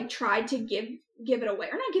owner, like, tried to give it away.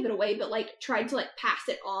 Or not give it away, but, like, tried to, like, pass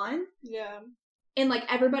it on. Yeah. And, like,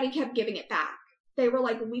 everybody kept giving it back. They were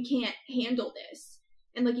like, we can't handle this.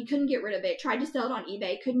 And, like, he couldn't get rid of it. Tried to sell it on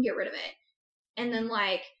eBay. Couldn't get rid of it. And then,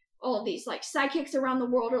 like, all of these, like, sidekicks around the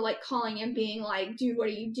world are, like, calling him, being like, dude, what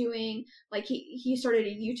are you doing? Like, he started a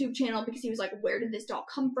YouTube channel because he was like, where did this doll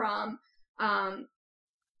come from?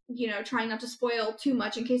 Trying not to spoil too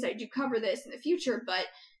much in case I do cover this in the future, but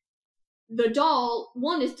the doll,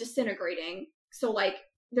 one, is disintegrating, so, like,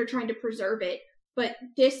 they're trying to preserve it, but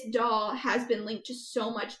this doll has been linked to so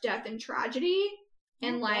much death and tragedy,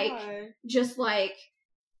 and, just, like,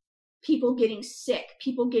 people getting sick,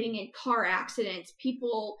 people getting in car accidents,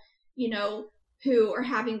 people, who are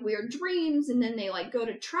having weird dreams, and then they, like, go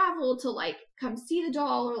to travel to, like, come see the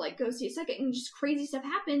doll, or, like, go see a second, and just crazy stuff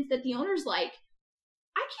happens that the owner's like,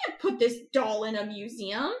 I can't put this doll in a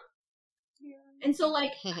museum. Yeah. And so,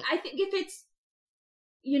 like, I think if it's,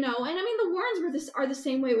 and I mean, the Warrens are the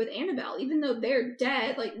same way with Annabelle. Even though they're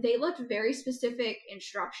dead, like, they left very specific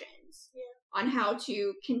instructions on how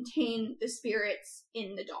to contain the spirits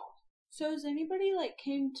in the doll. So has anybody, like,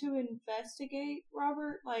 came to investigate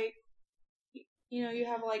Robert? Like, you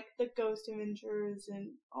have, like, the Ghost Avengers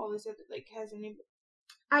and all this other, like, has anybody...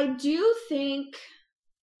 I do think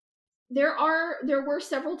there were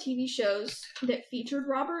several TV shows that featured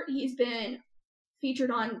Robert. He's been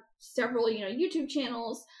featured on several, YouTube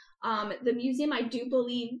channels. The museum, I do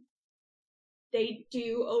believe they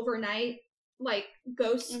do overnight, like,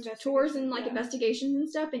 ghost tours and, like, investigations and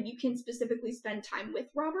stuff, and you can specifically spend time with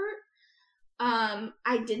Robert.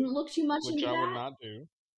 I didn't look too much into that. Which I would not do.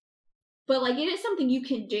 But, like, it is something you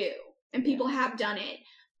can do, and people have done it.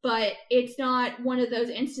 But it's not one of those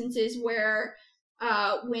instances where,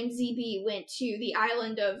 when ZB went to the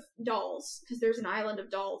island of dolls, because there's an island of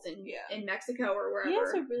dolls in Mexico or wherever. He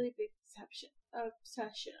has a really big obsession over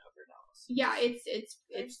dolls. Yeah, it's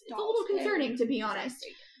a little concerning, to be honest.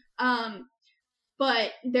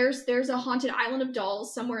 But there's a haunted island of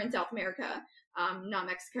dolls somewhere in South America, not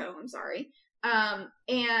Mexico, I'm sorry.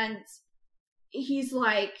 And he's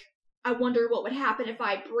like, I wonder what would happen if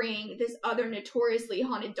I bring this other notoriously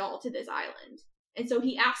haunted doll to this island. And so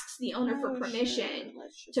he asks the owner for permission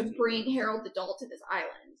to bring Harold the doll to this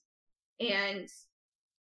island.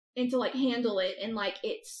 And to, like, handle it, and, like,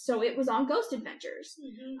 it was on Ghost Adventures.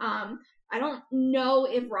 Mm-hmm. I don't know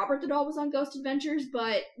if Robert the doll was on Ghost Adventures,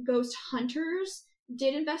 but Ghost Hunters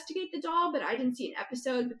did investigate the doll, but I didn't see an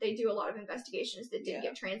episode, but they do a lot of investigations that didn't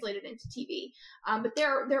get translated into TV. But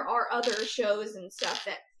there are other shows and stuff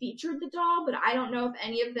that featured the doll, but I don't know if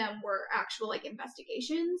any of them were actual, like,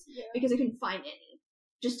 investigations, because I couldn't find any.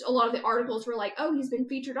 Just a lot of the articles were like, oh, he's been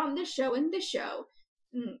featured on this show and this show,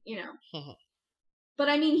 But,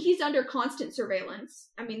 I mean, he's under constant surveillance.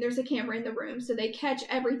 I mean, there's a camera in the room, so they catch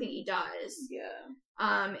everything he does. Yeah.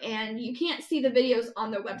 And you can't see the videos on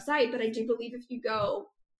their website, but I do believe if you go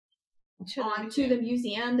to the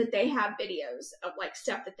museum that they have videos of, like,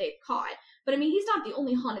 stuff that they've caught. But, I mean, he's not the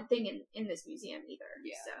only haunted thing in this museum either.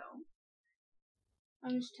 Yeah. So.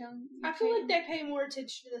 I'm just telling you. I feel like they pay more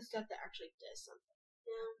attention to the stuff that actually does something.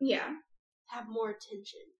 Yeah. Have more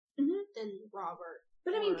attention than Robert.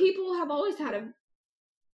 But, I mean, people have always had a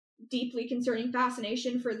deeply concerning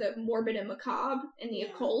fascination for the morbid and macabre and the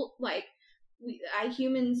occult. Like,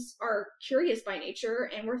 humans are curious by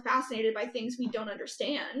nature, and we're fascinated by things we don't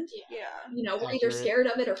understand. Yeah. We're either scared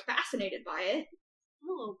of it or fascinated by it. I'm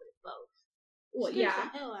a little bit of both. Well, yeah.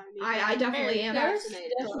 I definitely am. There's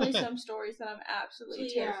definitely some stories that I'm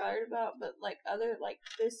absolutely terrified about, but, like,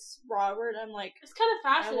 this Robert, I'm like, it's kind of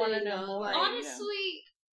fascinating. I want to know more. Honestly,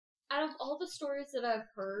 out of all the stories that I've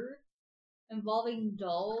heard involving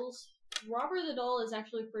dolls, Robert the doll is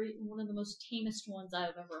actually one of the most tamest ones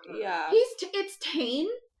I've ever heard. Yeah. It's tame,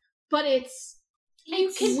 but it's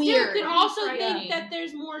weird. You can also think that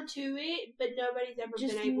there's more to it, but nobody's ever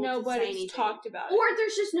been able to say anything. Talked about it. Or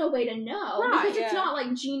there's just no way to know. Right, because it's not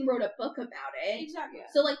like Jean wrote a book about it. Exactly. Yeah.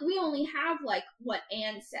 So, like, we only have, like, what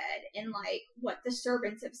Anne said, and, like, what the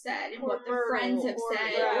servants have said, and what the friends have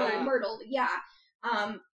said, or Myrtle. Yeah.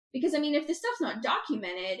 Because, I mean, if this stuff's not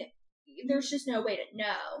documented, there's just no way to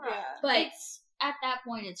know. Yeah. But at that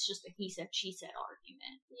point, it's just a he said, she said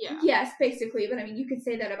argument. Yeah. Yes, basically. But, I mean, you could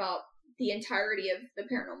say that about the entirety of the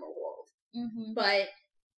paranormal world. Mm-hmm. But,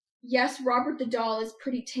 yes, Robert the doll is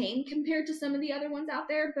pretty tame compared to some of the other ones out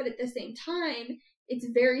there, but at the same time, it's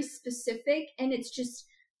very specific, and it's just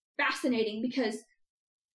fascinating because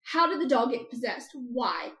how did the doll get possessed?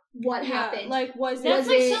 Why? What happened? Like, was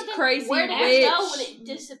it crazy witch? When it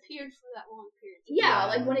disappeared for that long period. Yeah,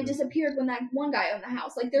 like when it disappeared when that one guy owned the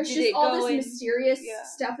house. Like, there's just all this mysterious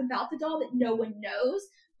stuff about the doll that no one knows,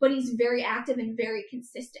 but he's very active and very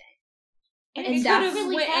consistent. And it could have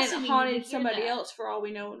really went and haunted somebody else for all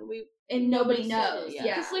we know, and nobody knows. Yeah,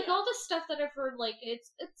 because like all the stuff that I've heard, like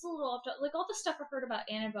it's a little off. Like all the stuff I've heard about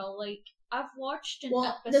Annabelle, like I've watched an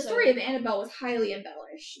episode. The story of Annabelle was highly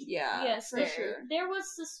embellished. Yeah, yes, for sure. There was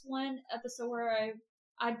this one episode where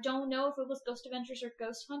I don't know if it was Ghost Adventures or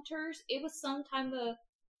Ghost Hunters. It was some time of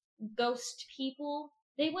ghost people.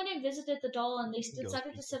 They went and visited the doll, and they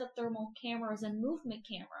decided to set up thermal cameras and movement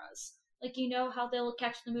cameras. Like, you know how they'll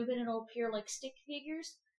catch the movement and it'll appear like stick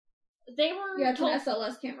figures? They were it's an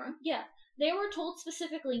SLS camera. Yeah. They were told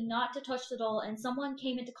specifically not to touch the doll, and someone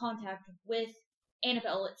came into contact with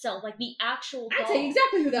Annabelle itself, like the actual doll. I'd tell you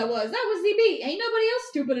exactly who that was. That was ZB. Ain't nobody else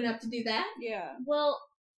stupid enough to do that. Yeah. Well,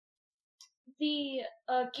 the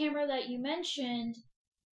camera that you mentioned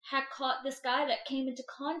had caught this guy that came into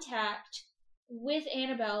contact with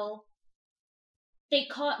Annabelle. They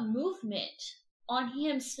caught movement on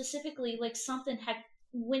him specifically, like something had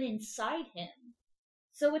went inside him.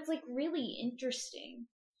 So it's like really interesting.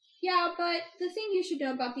 Yeah, but the thing you should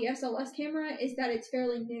know about the SLS camera is that it's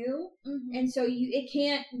fairly new, and so it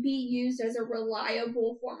can't be used as a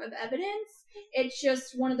reliable form of evidence. It's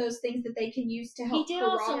just one of those things that they can use to help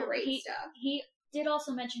corroborate stuff. He did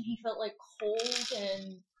also mention he felt like cold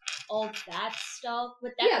and all that stuff.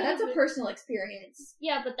 But that that's a personal experience.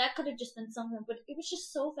 Yeah, but that could have just been something. But it was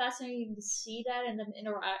just so fascinating to see that and them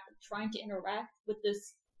trying to interact with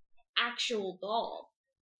this actual doll.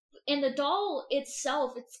 And the doll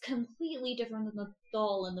itself, it's completely different than the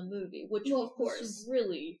doll in the movie, which of course was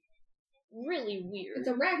really, really weird. It's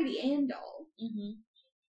a Raggedy Ann doll. Mm-hmm.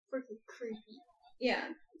 Freaking creepy. Yeah,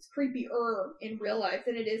 it's creepier in real life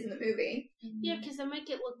than it is in the movie. Mm-hmm. Yeah, because they make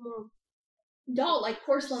it look more doll-like,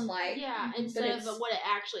 porcelain-like. Yeah, instead of what it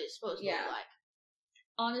actually is supposed to look like.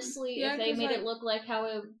 Honestly, Yeah, if they 'cause, made like- it look like how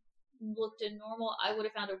it looked in normal, I would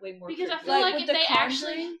have found it way more Because I creepy. feel Like, like with if The they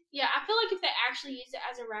Conjuring? I feel like if they actually used it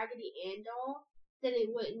as a Raggedy Ann doll, then it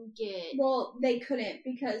wouldn't get. Well, they couldn't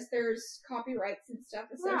because there's copyrights and stuff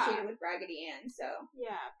associated Right. with Raggedy Ann, so.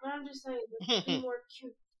 Yeah, but I'm just saying it would be more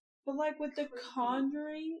cute. But like with the Creepy.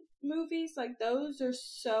 Conjuring movies, like those are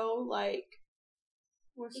so like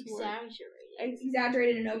what's the word? Exaggerated. It's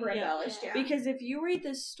exaggerated and over embellished, Yeah. yeah. Because if you read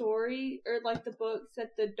the story or like the books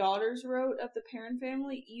that the daughters wrote of the Perrin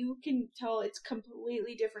family, you can tell it's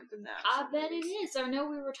completely different than that. I bet it is. I know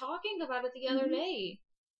we were talking about it the other day.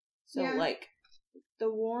 So Yeah. like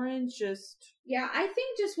the Warrens just Yeah, I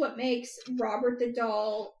think just what makes Robert the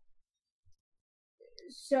Doll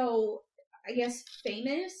so, I guess,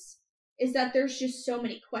 famous is that there's just so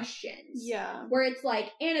many questions. yeah. Where it's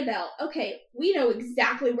like, Annabelle, okay, we know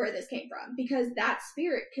exactly where this came from because that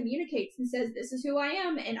spirit communicates and says, this is who I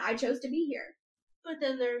am and I chose to be here. But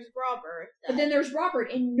then there's Robert. But then there's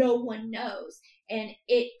Robert and no one knows. And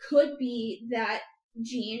it could be that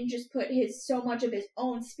Gene just put so much of his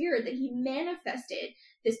own spirit that he manifested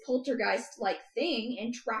this poltergeist-like thing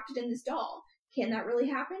and trapped it in this doll. Can that really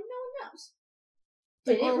happen? No one knows.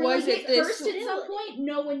 Did it Or really was get it this- cursed at some point?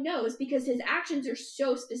 No one knows because his actions are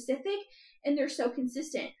so specific and they're so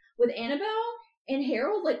consistent. With Annabelle and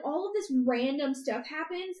Harold, like all of this random stuff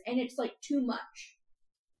happens and it's like too much.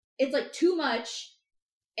 It's like too much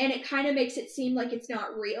and it kind of makes it seem like it's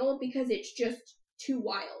not real because it's just too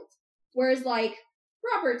wild. Whereas like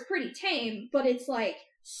Robert's pretty tame, but it's like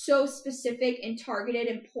so specific and targeted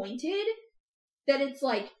and pointed that it's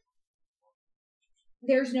like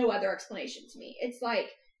there's no other explanation to me. It's like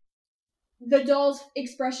the doll's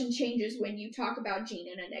expression changes when you talk about Gene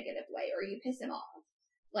in a negative way or you piss him off.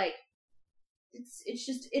 Like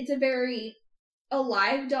it's a very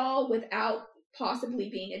alive doll without possibly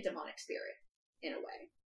being a demonic spirit in a way.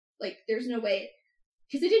 Like there's no way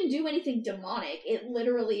because it didn't do anything demonic. It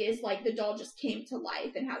literally is like the doll just came to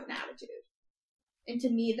life and has an attitude. And to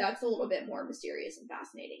me, that's a little bit more mysterious and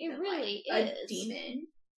fascinating. It than really like, is. a demon.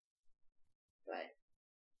 But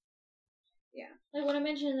yeah, Like when I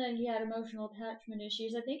mentioned that he had emotional attachment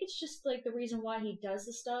issues, I think it's just like the reason why he does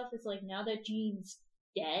this stuff is like now that Gene's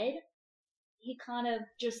dead, he kind of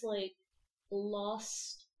just like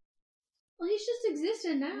lost. well, he's just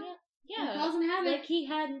existing now. Yeah, Causing havoc. like he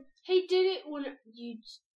had. He did it when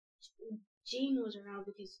Gene was around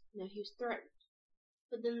because he was threatened.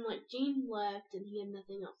 But then like Gene left and he had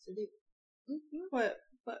nothing else to do. What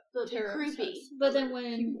But be Tara creepy. says. But then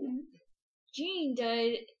when Gene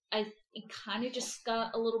died, it kind of just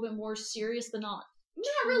got a little bit more serious, but not.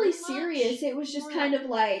 Not really too much. serious. It was just More kind of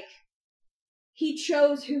like he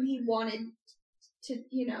chose who he wanted to,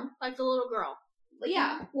 Like the little girl.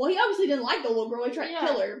 Yeah. Well, he obviously didn't like the little girl. He tried to Yeah.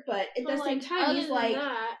 kill her, but at the But, same like, time, other he's than like,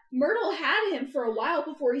 that, Myrtle had him for a while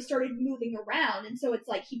before he started moving around, and so it's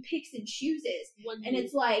like he picks and chooses. And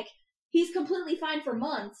it's like, he's completely fine for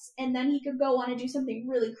months, and then he could go on and do something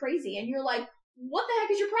really crazy, and you're like, what the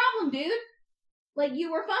heck is your problem, dude? Like,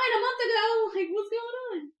 you were fine a month ago, like, what's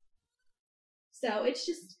going on? So, it's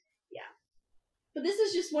just, yeah. But this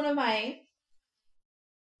is just one of my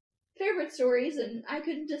favorite stories, and I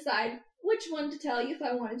couldn't decide which one to tell you if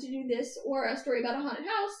I wanted to do this or a story about a haunted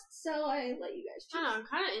house, so I let you guys I don't know, choose. I'm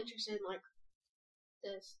kind of interested in like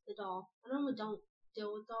the doll. I normally don't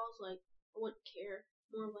deal with dolls. Like I wouldn't care.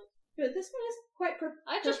 More like But this one is quite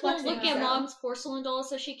I just want to look perplexing, at so. Mom's porcelain dolls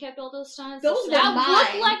that she kept all those times. Those That were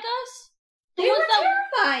look mine. like us. They were ones that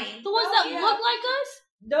terrifying! the ones Oh, that yeah. look like us.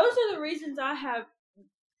 Those are the reasons I have.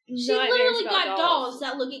 she nightmares literally about got dolls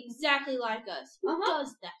that look exactly like us. Who Uh-huh.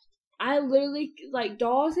 does that? I literally like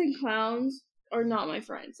dolls and clowns are not my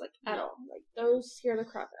friends, like at all. Like those scare the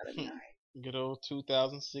crap out of me. Good old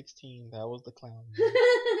 2016. That was the clown.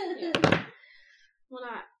 When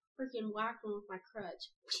I freaking whacked them with my crutch.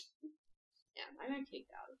 Yeah, I got kicked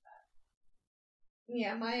out of that.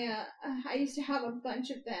 Yeah, I used to have a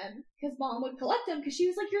bunch of them because Mom would collect them because she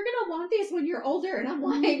was like, "You're gonna want these when you're older," and I'm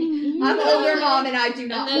like, "I'm older, Mom, and I do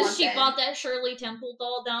not And then want she them." bought that Shirley Temple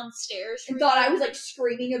doll downstairs. And thought I was like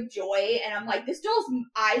screaming of joy, and I'm like, this doll's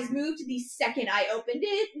eyes moved the second I opened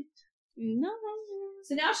it. No.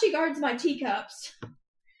 So now she guards my teacups,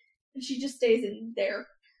 and she just stays in there.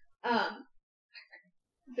 But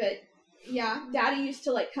yeah, Daddy used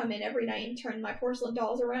to like come in every night and turn my porcelain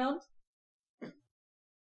dolls around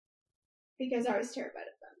because I was terrified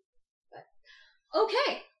of them. But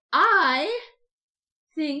okay, I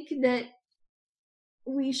think that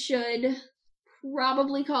we should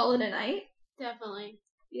probably call it a night. Definitely.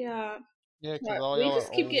 Yeah. Yeah, because Right, all we y'all just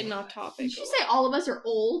are keep old. getting off topic. Did you say all of us are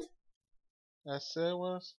old? I said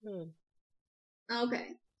what I said. Okay.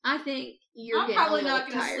 I think you're I'm getting probably a little not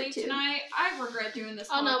gonna tired sleep too. tonight. I regret doing this.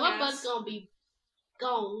 Oh no, my podcast. butt's gonna be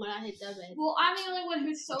gone when I hit that bed. Well, I'm the only one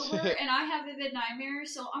who's sober, and I have vivid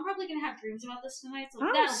nightmares, so I'm probably gonna have dreams about this tonight. So I'm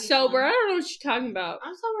that'll be sober. fun. I don't know what you're talking about.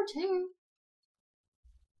 I'm sober too.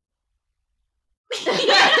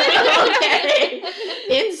 Okay.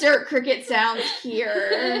 Insert cricket sounds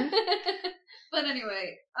here. But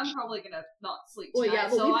anyway, I'm probably gonna not sleep Well, tonight. yeah,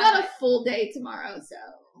 but so we've I got might- a full day tomorrow, so.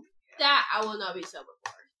 That I will not be sober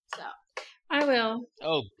for. So I will.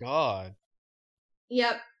 Oh God.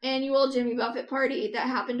 Yep, annual Jimmy Buffett party that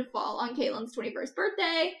happened to fall on Caitlin's 21st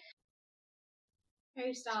birthday.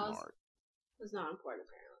 Harry Styles Smart. was not important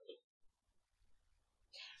apparently.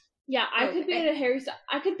 Yeah, I could be Okay.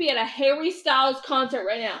 at a Harry Styles concert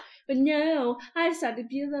right now. But no, I decided to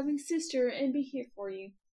be a loving sister and be here for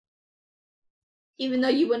you. Even though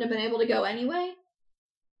you wouldn't have been able to go anyway?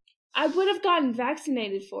 I would have gotten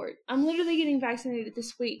vaccinated for it. I'm literally getting vaccinated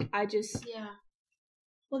this week. Yeah.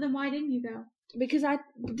 Well, then why didn't you go? Because I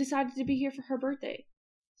decided to be here for her birthday.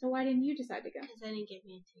 So why didn't you decide to go? Because they didn't give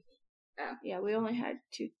me a ticket. Yeah, we only had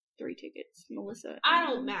 3 tickets, Melissa. I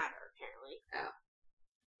don't matter apparently. Oh.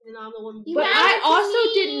 And I'm the one. You But matter I to also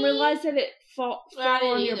me. didn't realize that it fell I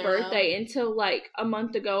didn't on your either, birthday until like a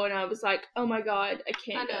month ago, and I was like, "Oh my god, I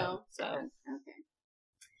can't I know. go." So Okay.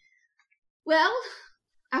 Well,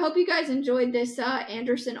 I hope you guys enjoyed this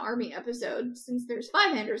Anderson Army episode, since there's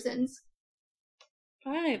 5 Andersons.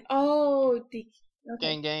 5. Oh, the okay.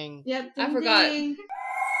 Gang gang. Yep, I forgot. ding.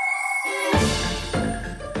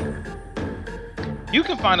 You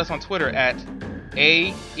can find us on Twitter at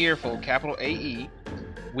 @AEarful, capital AE.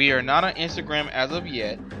 We are not on Instagram as of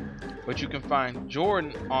yet, but you can find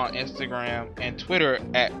Jordan on Instagram and Twitter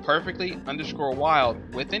at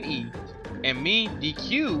perfectly_wild with an E, and me,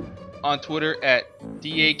 DQ, on Twitter at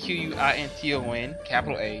DAQUINTON,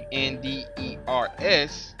 capital A,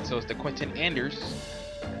 NDERS, so it's the Quentin Anders,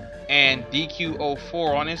 and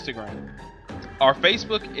DQ04 on Instagram. Our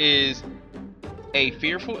Facebook is A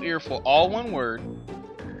Fearful Earful, all one word,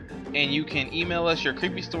 and you can email us your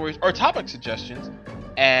creepy stories or topic suggestions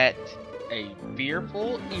at a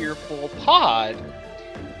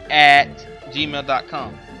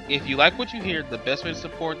fearfulearfulpod@gmail.com. If you like what you hear, the best way to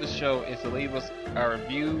support the show is to leave us a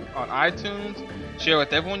review on iTunes, share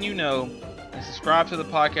with everyone you know, and subscribe to the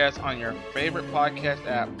podcast on your favorite podcast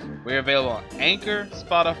app. We're available on Anchor,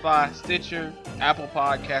 Spotify, Stitcher, Apple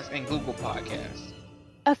Podcasts, and Google Podcasts.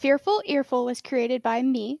 A Fearful Earful was created by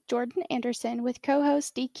me, Jordan Anderson, with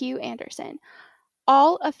co-host DQ Anderson.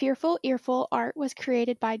 All A Fearful Earful art was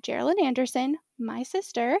created by Geraldine Anderson, my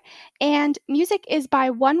sister, and music is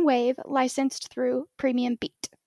by One Wave, licensed through Premium Beat.